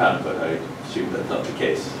with Japan, but I assume that's not the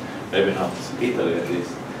case. Maybe not Italy at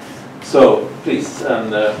least. So please,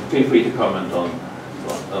 and feel free to comment on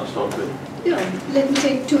what I'll start with. Yeah, let me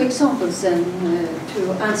take two examples then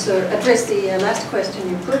to address the last question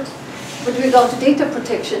you put. With regard to data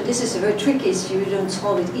protection, this is a very tricky issue. You don't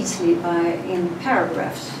solve it easily in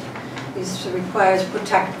paragraphs. This requires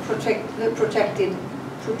protracted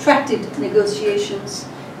negotiations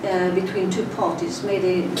between two parties,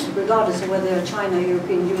 maybe regardless of whether China,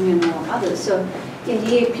 European Union, or others. So in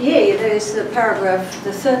the APA, there is a paragraph,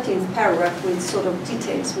 the 13th paragraph, which sort of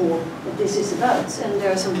details more what this is about, and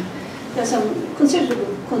there are some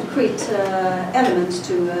considerable concrete elements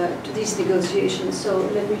to these negotiations. So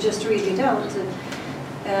let me just read it out.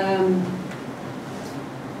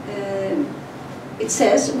 it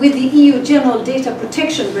says, with the EU General Data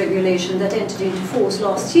Protection Regulation that entered into force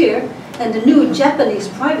last year, and the new Japanese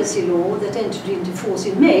privacy law that entered into force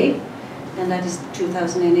in May, and that is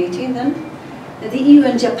 2018 then, the EU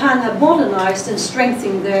and Japan have modernized and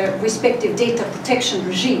strengthened their respective data protection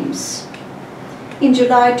regimes. In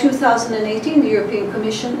July 2018, the European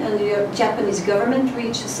Commission and the Japanese government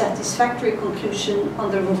reached a satisfactory conclusion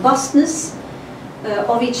on the robustness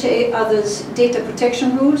of each other's data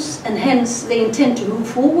protection rules, and hence they intend to move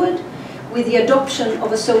forward with the adoption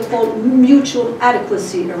of a so-called mutual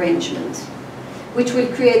adequacy arrangement, which will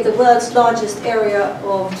create the world's largest area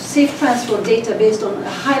of safe transfer of data based on a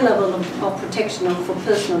high level of protection for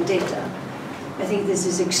personal data. I think this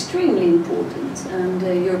is extremely important, and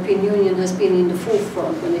the European Union has been in the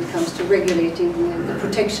forefront when it comes to regulating the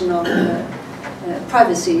protection of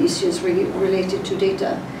privacy issues related to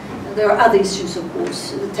data. And there are other issues, of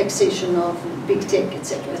course, the taxation of big tech,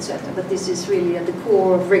 etc., etc. But this is really at the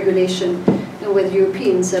core of regulation, where the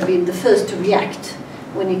Europeans have been the first to react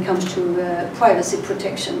when it comes to privacy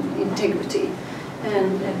protection, integrity.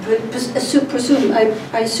 And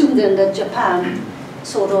I assume then that Japan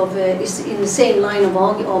sort of is in the same line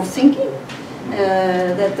of thinking,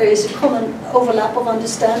 that there is a common overlap of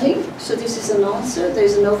understanding. So this is an answer. There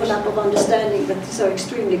is an overlap of understanding, but these are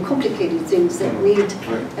extremely complicated things that need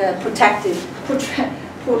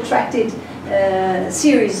protracted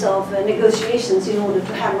series of negotiations in order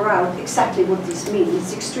to hammer out exactly what this means.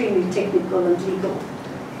 It's extremely technical and legal.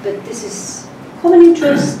 But this is common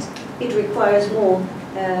interest. It requires more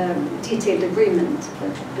detailed agreement,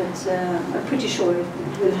 but I'm pretty sure it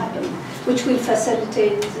will happen, which will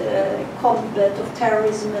facilitate combat of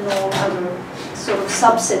terrorism and all other sort of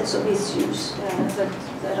subsets of issues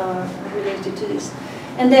that are related to this.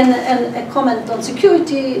 And then a comment on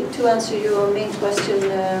security, to answer your main question,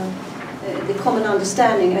 the common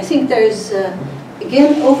understanding. I think there is,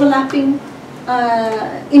 again, overlapping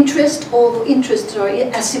interest, although interests are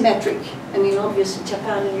asymmetric. I mean, obviously,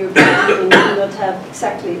 Japan and European Union do not have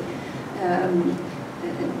exactly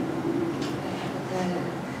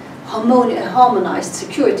harmonized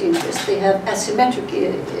security interests. They have asymmetric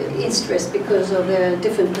interests because of their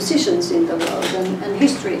different positions in the world and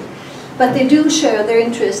history. But they do share their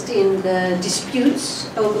interest in the disputes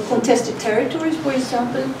over contested territories, for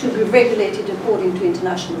example, to be regulated according to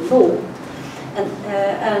international law.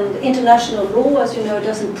 And international law, as you know,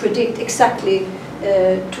 doesn't predict exactly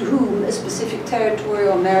to whom a specific territory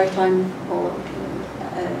or maritime or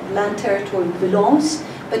land territory belongs,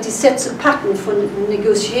 but it sets a pattern for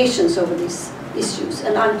negotiations over these issues.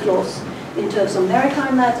 And UNCLOS, in terms of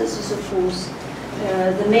maritime matters, is of course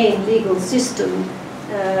the main legal system,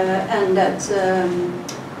 and that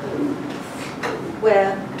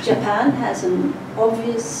where Japan has an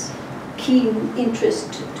obvious keen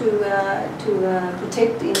interest to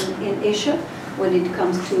protect in Asia when it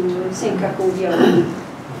comes to Senkaku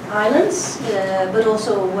Islands, but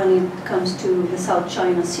also when it comes to the South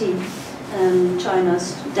China Sea and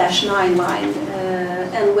China's -9 line,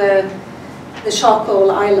 and where the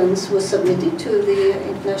Charcoal Islands was submitted to the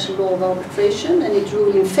International Law of Arbitration, and it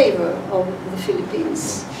ruled in favor of the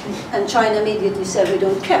Philippines. And China immediately said, we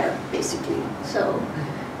don't care, basically. So.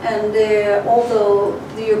 And although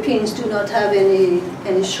the Europeans do not have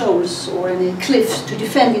any shoals or any cliffs to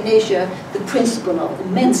defend in Asia, the principle are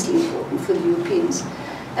immensely important for the Europeans.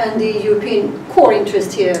 And the European core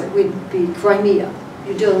interest here would be Crimea.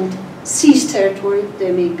 You don't seize territory,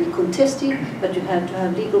 they may be contested, but you have to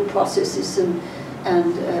have legal processes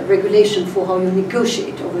and regulation for how you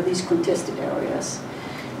negotiate over these contested areas.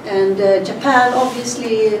 And Japan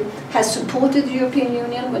obviously has supported the European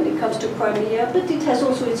Union when it comes to Crimea, but it has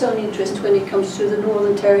also its own interest when it comes to the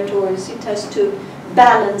northern territories. It has to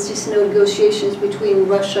balance its negotiations between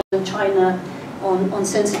Russia and China on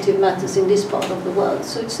sensitive matters in this part of the world.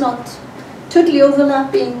 So it's not totally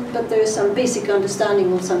overlapping, but there is some basic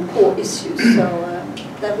understanding of some core issues. So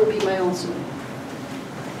that would be my answer.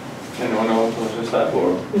 Anyone else want to start,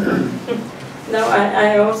 or? No,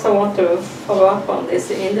 I also want to follow up on this.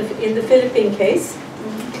 In the Philippine case,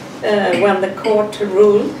 when the court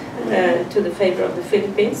ruled to the favor of the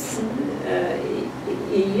Philippines,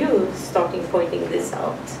 EU started pointing this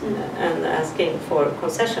out and asking for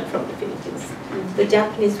concession from the Philippines. The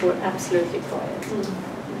Japanese were absolutely quiet,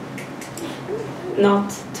 not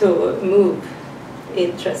to move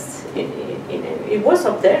interests in it was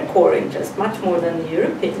of their core interest, much more than the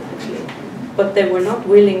European actually, but they were not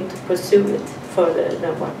willing to pursue it further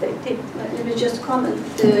than what they did. Let me just comment.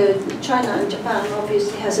 China and Japan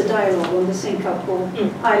obviously has a dialogue on the Singapore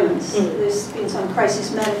Islands. There's been some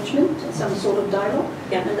crisis management, some sort of dialogue,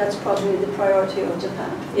 and that's probably the priority of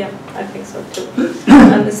Japan. Yeah, I think so too.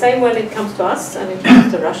 And the same when it comes to us and it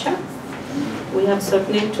comes to Russia. We have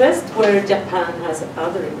certain interests where Japan has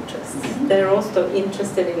other interests. They're also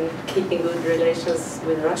interested in keeping good relations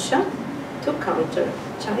with Russia to counter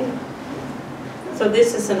China. So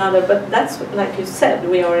this is another, but that's like you said,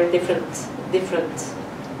 we are in different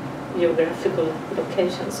geographical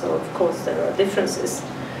locations, so of course there are differences.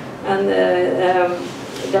 And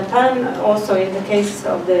Japan also, in the case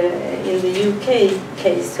of in the UK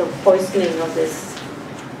case of poisoning of this,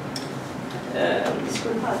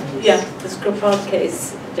 the Skripal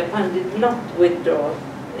case, Japan did not withdraw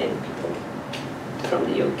any people from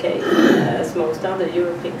the UK as most other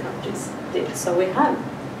European countries did. So we have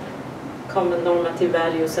common normative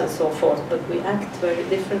values and so forth, but we act very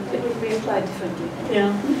differently. We apply differently.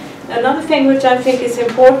 Yeah. Another thing which I think is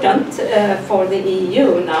important for the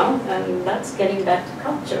EU now, and that's getting back to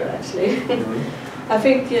culture actually. I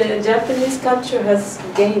think Japanese culture has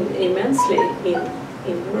gained immensely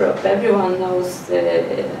in Europe. Everyone knows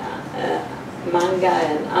manga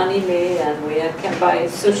and anime, and we can buy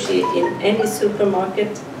sushi in any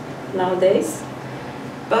supermarket nowadays.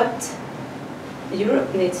 But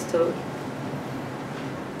Europe needs to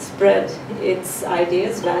spread its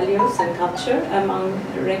ideas, values and culture among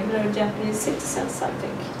regular Japanese citizens, I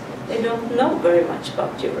think. They don't know very much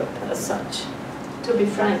about Europe as such, to be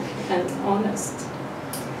frank and honest.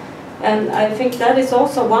 And I think that is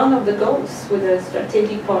also one of the goals with the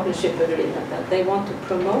strategic partnership agreement, that they want to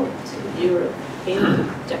promote Europe in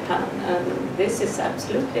Japan, and this is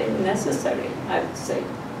absolutely necessary, I would say.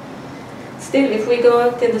 Still, if we go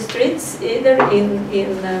out in the streets, either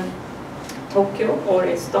in Tokyo or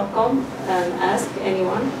in Stockholm, and ask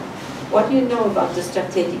anyone, what do you know about the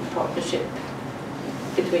strategic partnership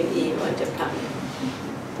between EU and Japan?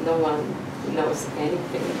 No one knows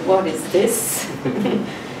anything. What is this?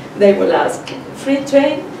 They will ask. Free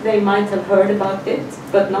trade, they might have heard about it,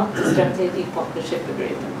 but not the strategic partnership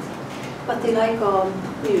agreement. But they like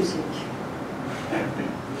music,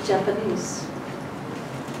 Japanese.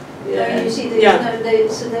 You see,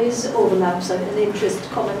 so there is overlaps and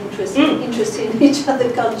common interest in each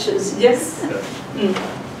other cultures. Yes,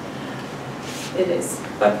 it is.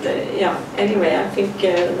 But anyway, I think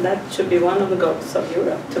that should be one of the goals of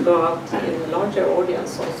Europe, to go out in a larger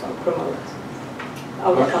audience also and promote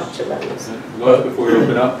our culture values. Lars, before we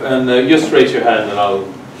open up, and just raise your hand and I'll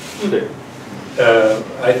stick.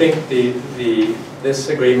 I think this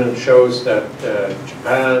agreement shows that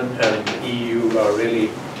Japan and the EU are really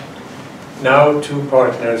now two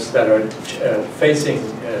partners that are facing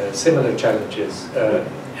similar challenges,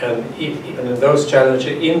 and in those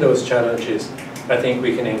challenges, I think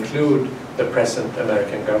we can include the present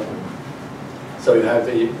American government. So you have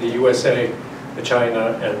the USA, the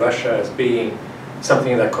China, and Russia as being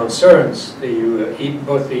something that concerns the EU,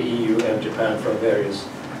 both the EU and Japan from various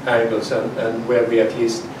angles, and where we at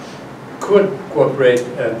least could cooperate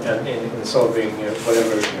and in solving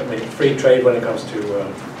whatever, I mean, free trade when it comes to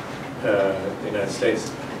the United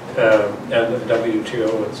States and the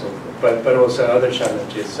WTO and so forth, but also other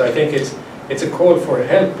challenges. So I think it's a call for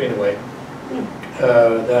help in a way,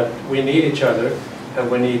 that we need each other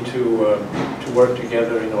and we need to work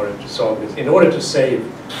together in order to solve this, in order to save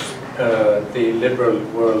the liberal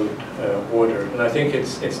world order. And I think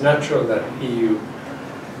it's natural that EU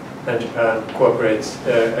and Japan cooperates.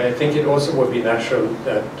 I think it also would be natural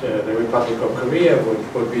that the Republic of Korea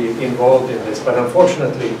would be involved in this. But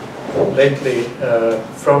unfortunately, lately,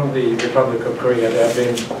 from the Republic of Korea, there have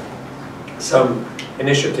been some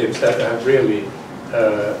initiatives that have really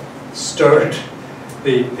stirred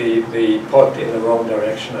the pot in the wrong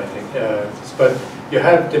direction, I think. But you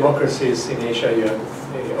have democracies in Asia, you have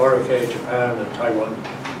ROK, Japan and Taiwan,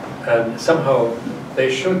 and somehow they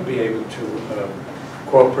should be able to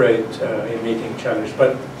cooperate in meeting challenges.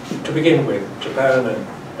 But to begin with, Japan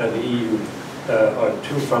and the EU are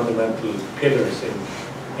two fundamental pillars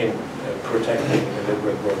in protecting the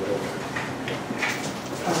liberal world order.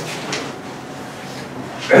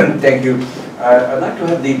 Thank you. I'd like to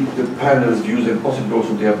have the panel's views and possibly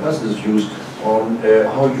also the ambassador's views on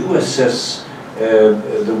how you assess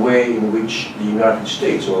the way in which the United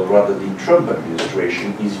States, or rather the Trump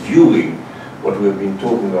administration, is viewing what we have been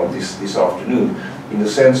talking about this afternoon, in the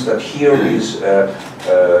sense that here is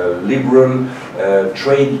liberal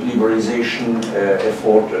trade liberalization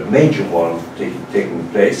effort, a major one taking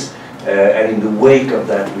place, and in the wake of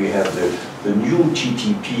that we have the new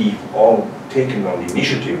TTP on taken on the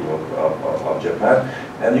initiative of Japan,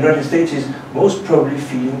 and the United States is most probably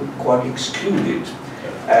feeling quite excluded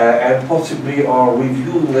and possibly are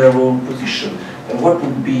reviewing their own position. And what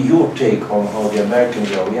would be your take on how the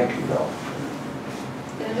Americans are reacting now?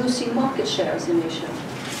 They're losing market shares in Asia.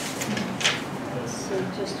 It's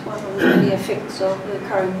just one of the many effects of the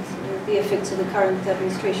current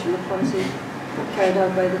administration, the policy carried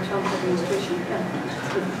out by the Trump administration.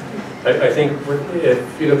 I think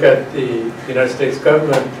if you look at the United States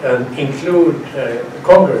government and include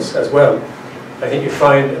Congress as well, I think you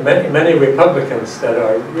find many Republicans that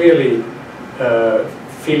are really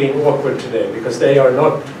feeling awkward today because they are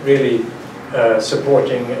not really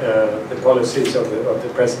supporting the policies of the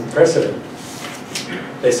present president.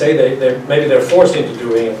 They say maybe they're forced into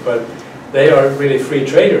doing it, but they are really free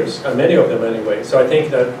traders, and many of them anyway. So I think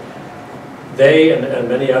that they and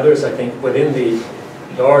many others, I think, within the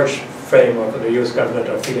large frame of the US government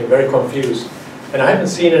are feeling very confused. And I haven't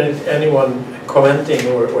seen anyone commenting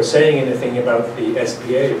or saying anything about the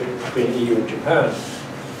SPA between EU and Japan.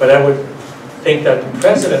 But I would think that the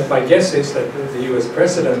president, my guess is that the US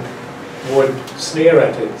president would sneer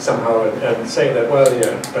at it somehow and say that, well,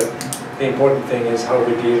 yeah, but the important thing is how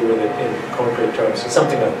we deal with it in concrete terms, or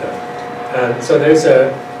something like that. And so there's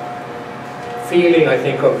a feeling, I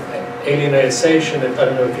think, of alienation, I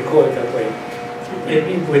don't know if you call it that way,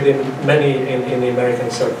 within many in the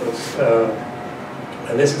American circles.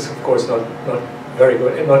 And this is, of course, not very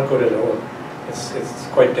good, not good at all. It's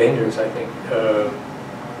quite dangerous, I think.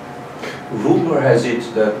 Rumor has it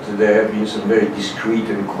that there have been some very discreet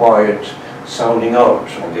and quiet sounding out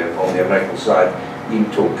on the American side in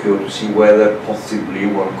Tokyo to see whether possibly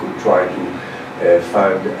one could try to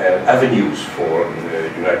find avenues for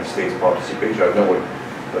United States participation. I don't know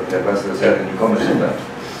what the ambassador said. Any comments on that?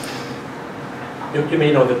 You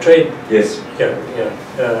mean on the trade? Yes. Yeah.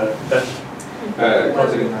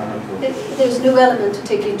 There's no element to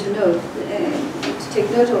take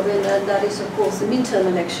note of it, and that is, of course, the midterm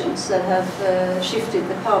elections that have shifted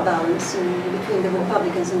the power balance between the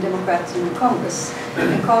Republicans and Democrats in Congress.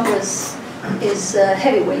 And Congress is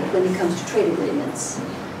heavyweight when it comes to trade agreements.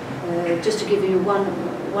 Just to give you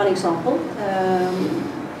one example,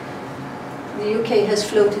 the UK has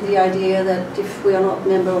floated the idea that if we are not a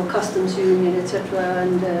member of customs union, etc.,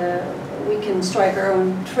 and we can strike our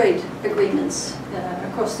own trade agreements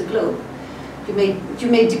across the globe. You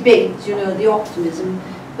may debate, the optimism,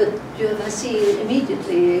 but you see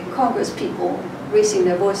immediately Congress people raising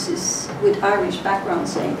their voices with Irish background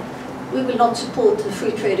saying, we will not support the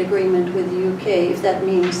free trade agreement with the UK if that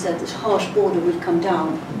means that this harsh border will come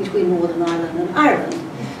down between Northern Ireland and Ireland.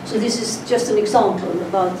 So this is just an example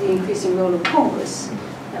about the increasing role of Congress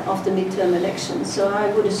after midterm elections. So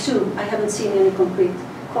I would assume, I haven't seen any concrete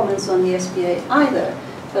comments on the SPA either,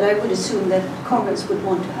 but I would assume that Congress would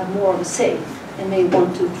want to have more of a say and may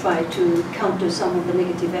want to try to counter some of the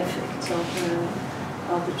negative effects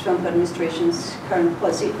of the Trump administration's current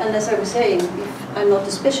policy. And as I was saying, I'm not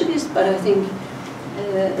a specialist, but I think,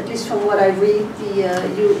 at least from what I read,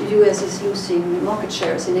 the US is losing market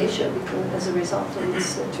shares in Asia because, as a result of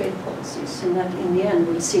its trade policies, and that in the end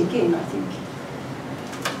will sink in, I think.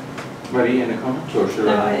 Marie, any comments, or should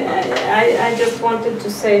I just wanted to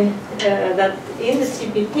say that in the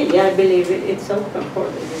TPP, I believe it's open for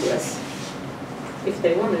the US. If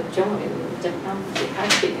they want to join, Japan would be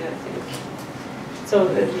happy, I think. So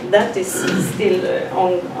that is still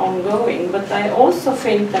ongoing. But I also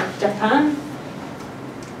think that Japan,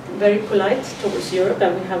 very polite towards Europe,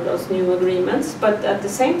 and we have those new agreements. But at the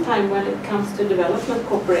same time, when it comes to development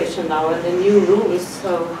cooperation now and the new rules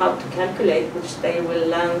of how to calculate, which they will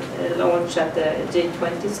launch at the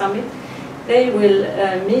G20 summit, they will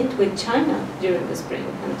meet with China during the spring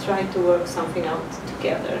and try to work something out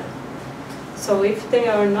together. So if they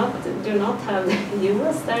do not have the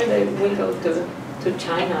US there, they will go to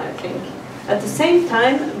China, I think. At the same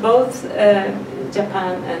time, both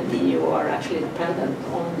Japan and EU are actually dependent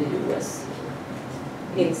on the US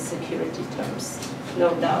in security terms,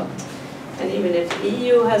 no doubt. And even if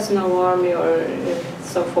EU has no army or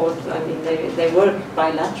so forth, I mean, they work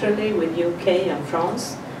bilaterally with UK and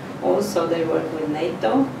France. Also, they work with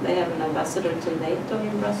NATO. They have an ambassador to NATO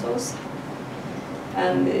in Brussels.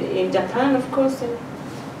 And in Japan, of course,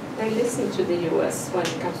 they listen to the US when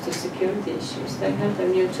it comes to security issues. They have a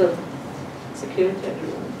mutual security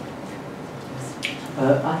agreement.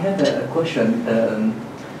 I have a question.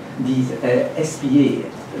 The SPA,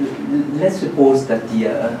 let's suppose that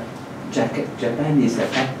Japan is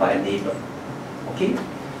attacked by a neighbor, okay?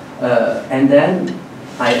 And then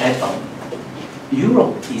I add on,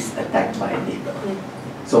 Europe is attacked by a neighbor.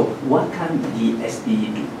 So what can the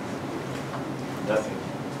SPA do? Nothing.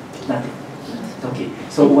 Nothing. Okay.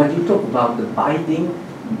 So when you talk about the binding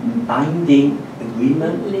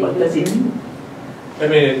agreement, what does it mean? I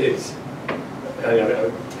mean,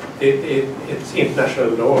 it's international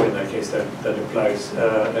law in that case that applies,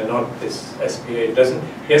 and not this SPA.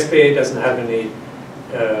 The SPA doesn't have any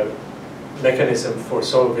mechanism for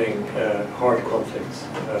solving hard conflicts.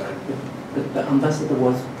 The ambassador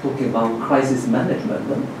was talking about crisis management,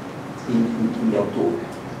 no? In your talk.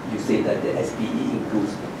 You say that the SPE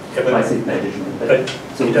includes crisis management. But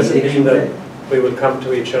so it doesn't mean that we will come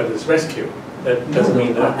to each other's rescue. That doesn't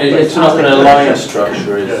mean that. It's not an alliance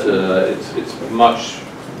structure. It's much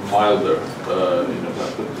milder.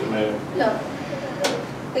 Yeah.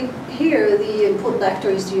 Here, the important actor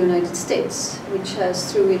is the United States, which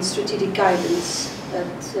has, through its strategic guidance,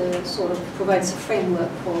 that sort of provides a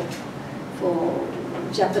framework for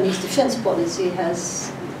Japanese defense policy,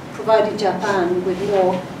 has provided Japan with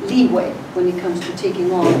more leeway when it comes to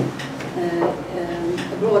taking on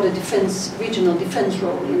a broader regional defense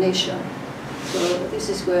role in Asia. So this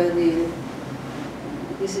is where the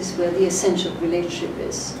essential relationship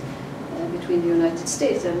is between the United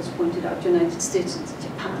States, as was pointed out, the United States and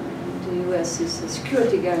Japan. And the US is a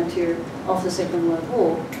security guarantor of the Second World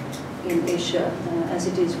War in Asia, as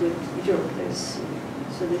it is with Europe.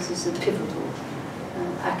 So this is a pivotal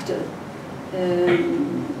actor.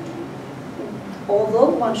 Although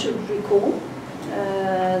one should recall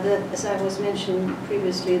that, as I was mentioning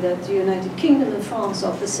previously, that the United Kingdom and France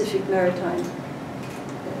are Pacific maritime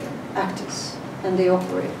actors, and they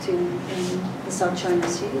operate in the South China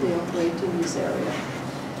Sea, they operate in this area.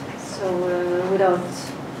 So without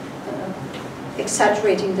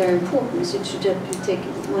exaggerating their importance,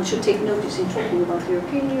 one should take notice in talking about the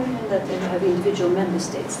European Union that they have individual member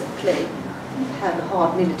states that have a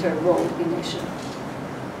hard military role in Asia.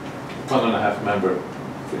 1.5 member,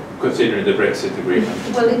 considering the Brexit agreement.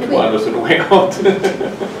 Well, it will. One was on the way out.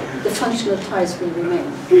 The functional ties will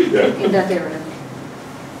remain in that area.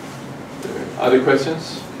 Other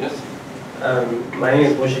questions? Yes? My name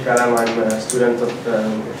is Boshi Karam. I'm a student of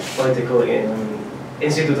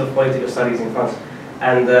Institute of Political Studies in France.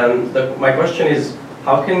 And my question is,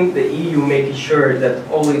 how can the EU make sure that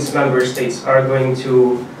all its member states are going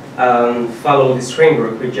to follow this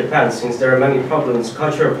framework with Japan, since there are many problems,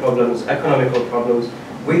 cultural problems, economical problems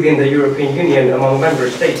within the European Union among member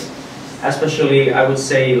states? Especially, I would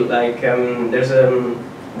say, like there's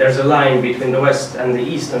a line between the west and the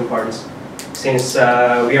eastern parts, since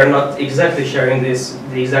we are not exactly sharing the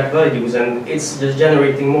exact values, and it's just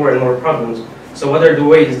generating more and more problems. So what are the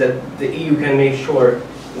ways that the EU can make sure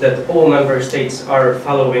that all member states are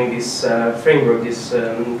following this framework, this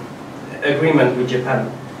agreement with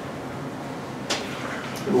Japan?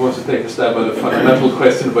 Who wants to take a stab at a fundamental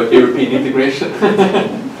question about European integration?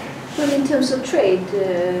 Well, in terms of trade,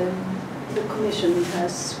 the Commission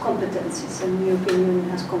has competencies and the European Union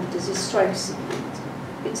has competencies.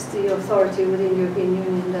 It's the authority within the European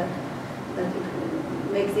Union that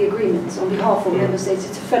make the agreements on behalf of member states.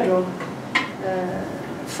 It's a federal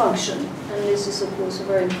function, and this is of course a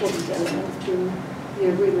very important element to the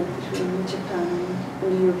agreement between Japan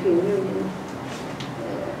and the European Union.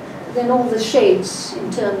 Then all the shades in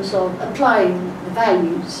terms of applying the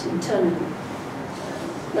values internally,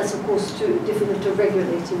 that's of course too difficult to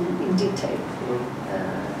regulate in detail.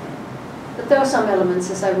 But there are some elements,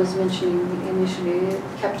 as I was mentioning initially,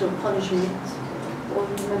 capital punishment. All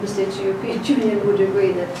member states of the European Union would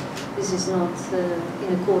agree that this is not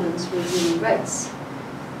in accordance with human rights.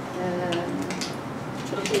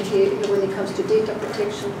 I think here, when it comes to data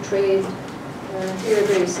protection, trade, here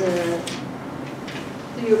there is the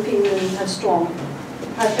European Union has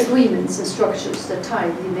agreements and structures that tie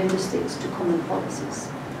the member states to common policies.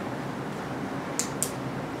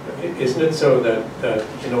 Isn't it so that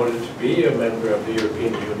in order to be a member of the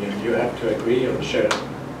European Union, you have to agree on shared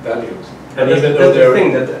values? And that's the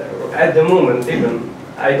thing that at the moment, even,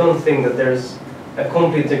 I don't think that there's a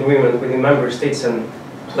complete agreement within member states. And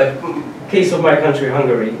like case of my country,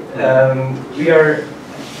 Hungary, we are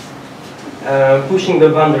pushing the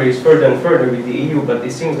boundaries further and further with the EU, but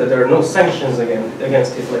it seems that there are no sanctions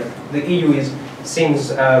against it. Like the EU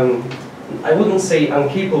seems I wouldn't say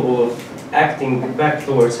incapable of acting back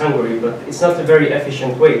towards Hungary, but it's not a very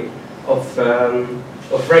efficient way of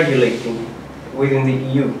regulating within the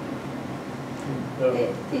EU.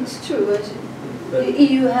 It's true. The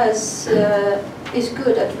EU is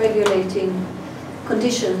good at regulating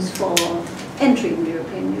conditions for entering the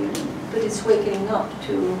European Union, but it's waking up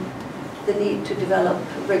to the need to develop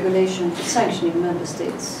regulation for sanctioning member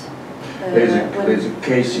states. There's a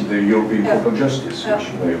case in the European Court of Justice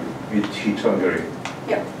which hit Hungary.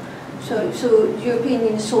 Yeah. So the European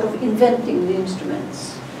Union is sort of inventing the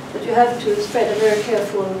instruments, but you have to tread a very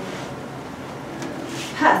careful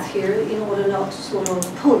path here in order not to sort of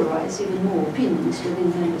polarize even more opinions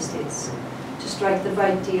within member states, to strike the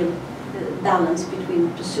right balance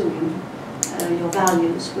between pursuing your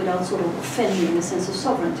values without sort of offending the sense of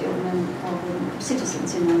sovereignty of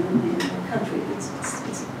citizens in a country.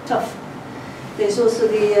 It's tough. There's also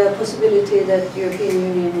the possibility that the European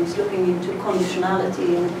Union is looking into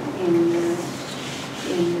conditionality in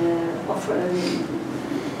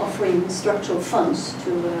offering structural funds to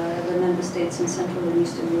the member states in Central and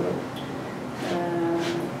Eastern Europe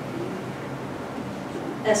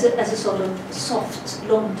as a sort of soft,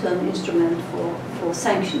 long-term instrument for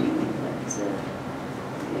sanctioning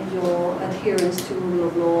your adherence to rule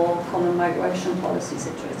of law, common migration policies,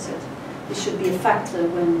 etc., etc. This should be a factor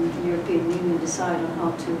when the European Union decide on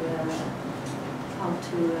how to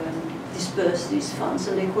disperse these funds,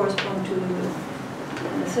 and they correspond to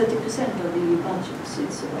 30% of the EU budget. So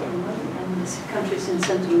it's a lot of money, and the countries in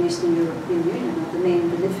Central and Eastern European Union are the main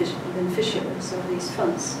beneficiaries of these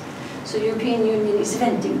funds. So the European Union is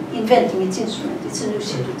inventing its instrument. It's a new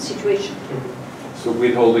situation. So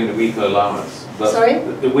withholding the weekly allowance. That's Sorry?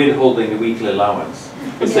 The withholding the weekly allowance.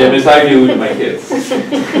 The same as I do with my kids.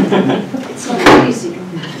 It's not easy.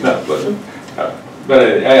 No, but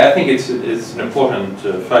I think it's an important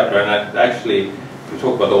factor, and actually we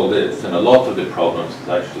talk about all this, and a lot of the problems is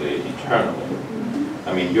actually internal.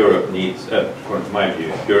 I mean, Europe needs, according to my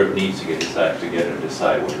view, Europe needs to get its act together and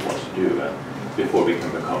decide what it wants to do before we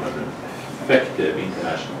can become an effective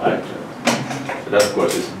international actor. But that, of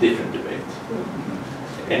course, is a different debate.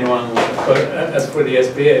 Anyone? But as for the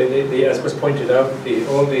SPA, as was pointed out,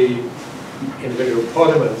 all the individual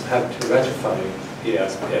parliaments have to ratify the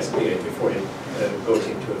SPA before it goes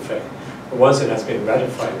into effect. And once it has been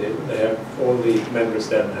ratified, all the members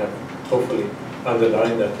then have hopefully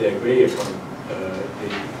underlined that they agree upon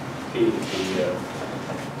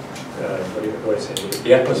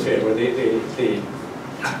the atmosphere, or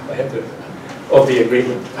of the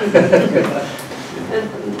agreement. And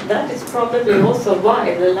that is probably also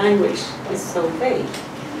why the language is so vague.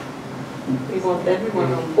 We want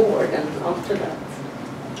everyone on board, and after that,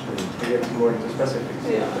 we get more into specifics.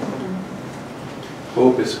 yeah.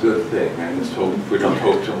 Hope is a good thing. I just hope we don't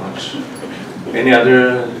hope too much. Any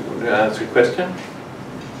other answer question?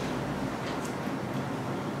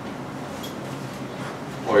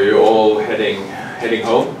 Or are you all heading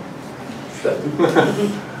home?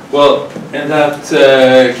 Well, in that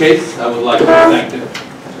case, I would like to thank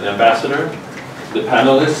the ambassador, the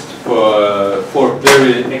panelists for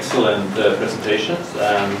very excellent presentations,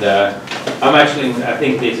 and I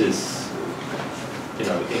think this is,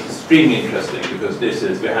 extremely interesting, because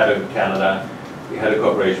we had a Canada, we had a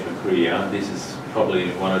cooperation with Korea. This is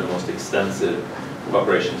probably one of the most extensive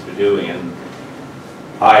cooperations we're doing, and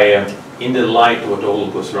in the light of what all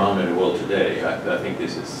goes around in the world today, I think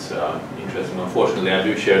this is interesting. Unfortunately, I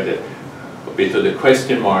do share a bit of the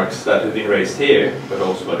question marks that have been raised here, but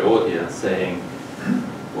also by the audience, saying,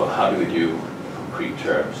 well, how do we do concrete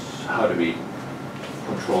terms? How do we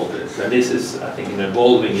control this? And this is, I think, an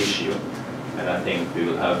evolving issue, and I think we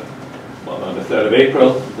will have, well, on the 3rd of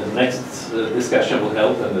April, the next discussion will be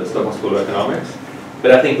held in the Stockholm School of Economics,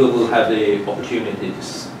 but I think we will have the opportunity to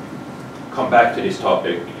come back to this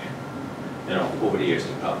topic over the years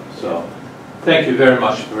to come. So thank you very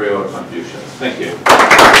much for your contributions. Thank you.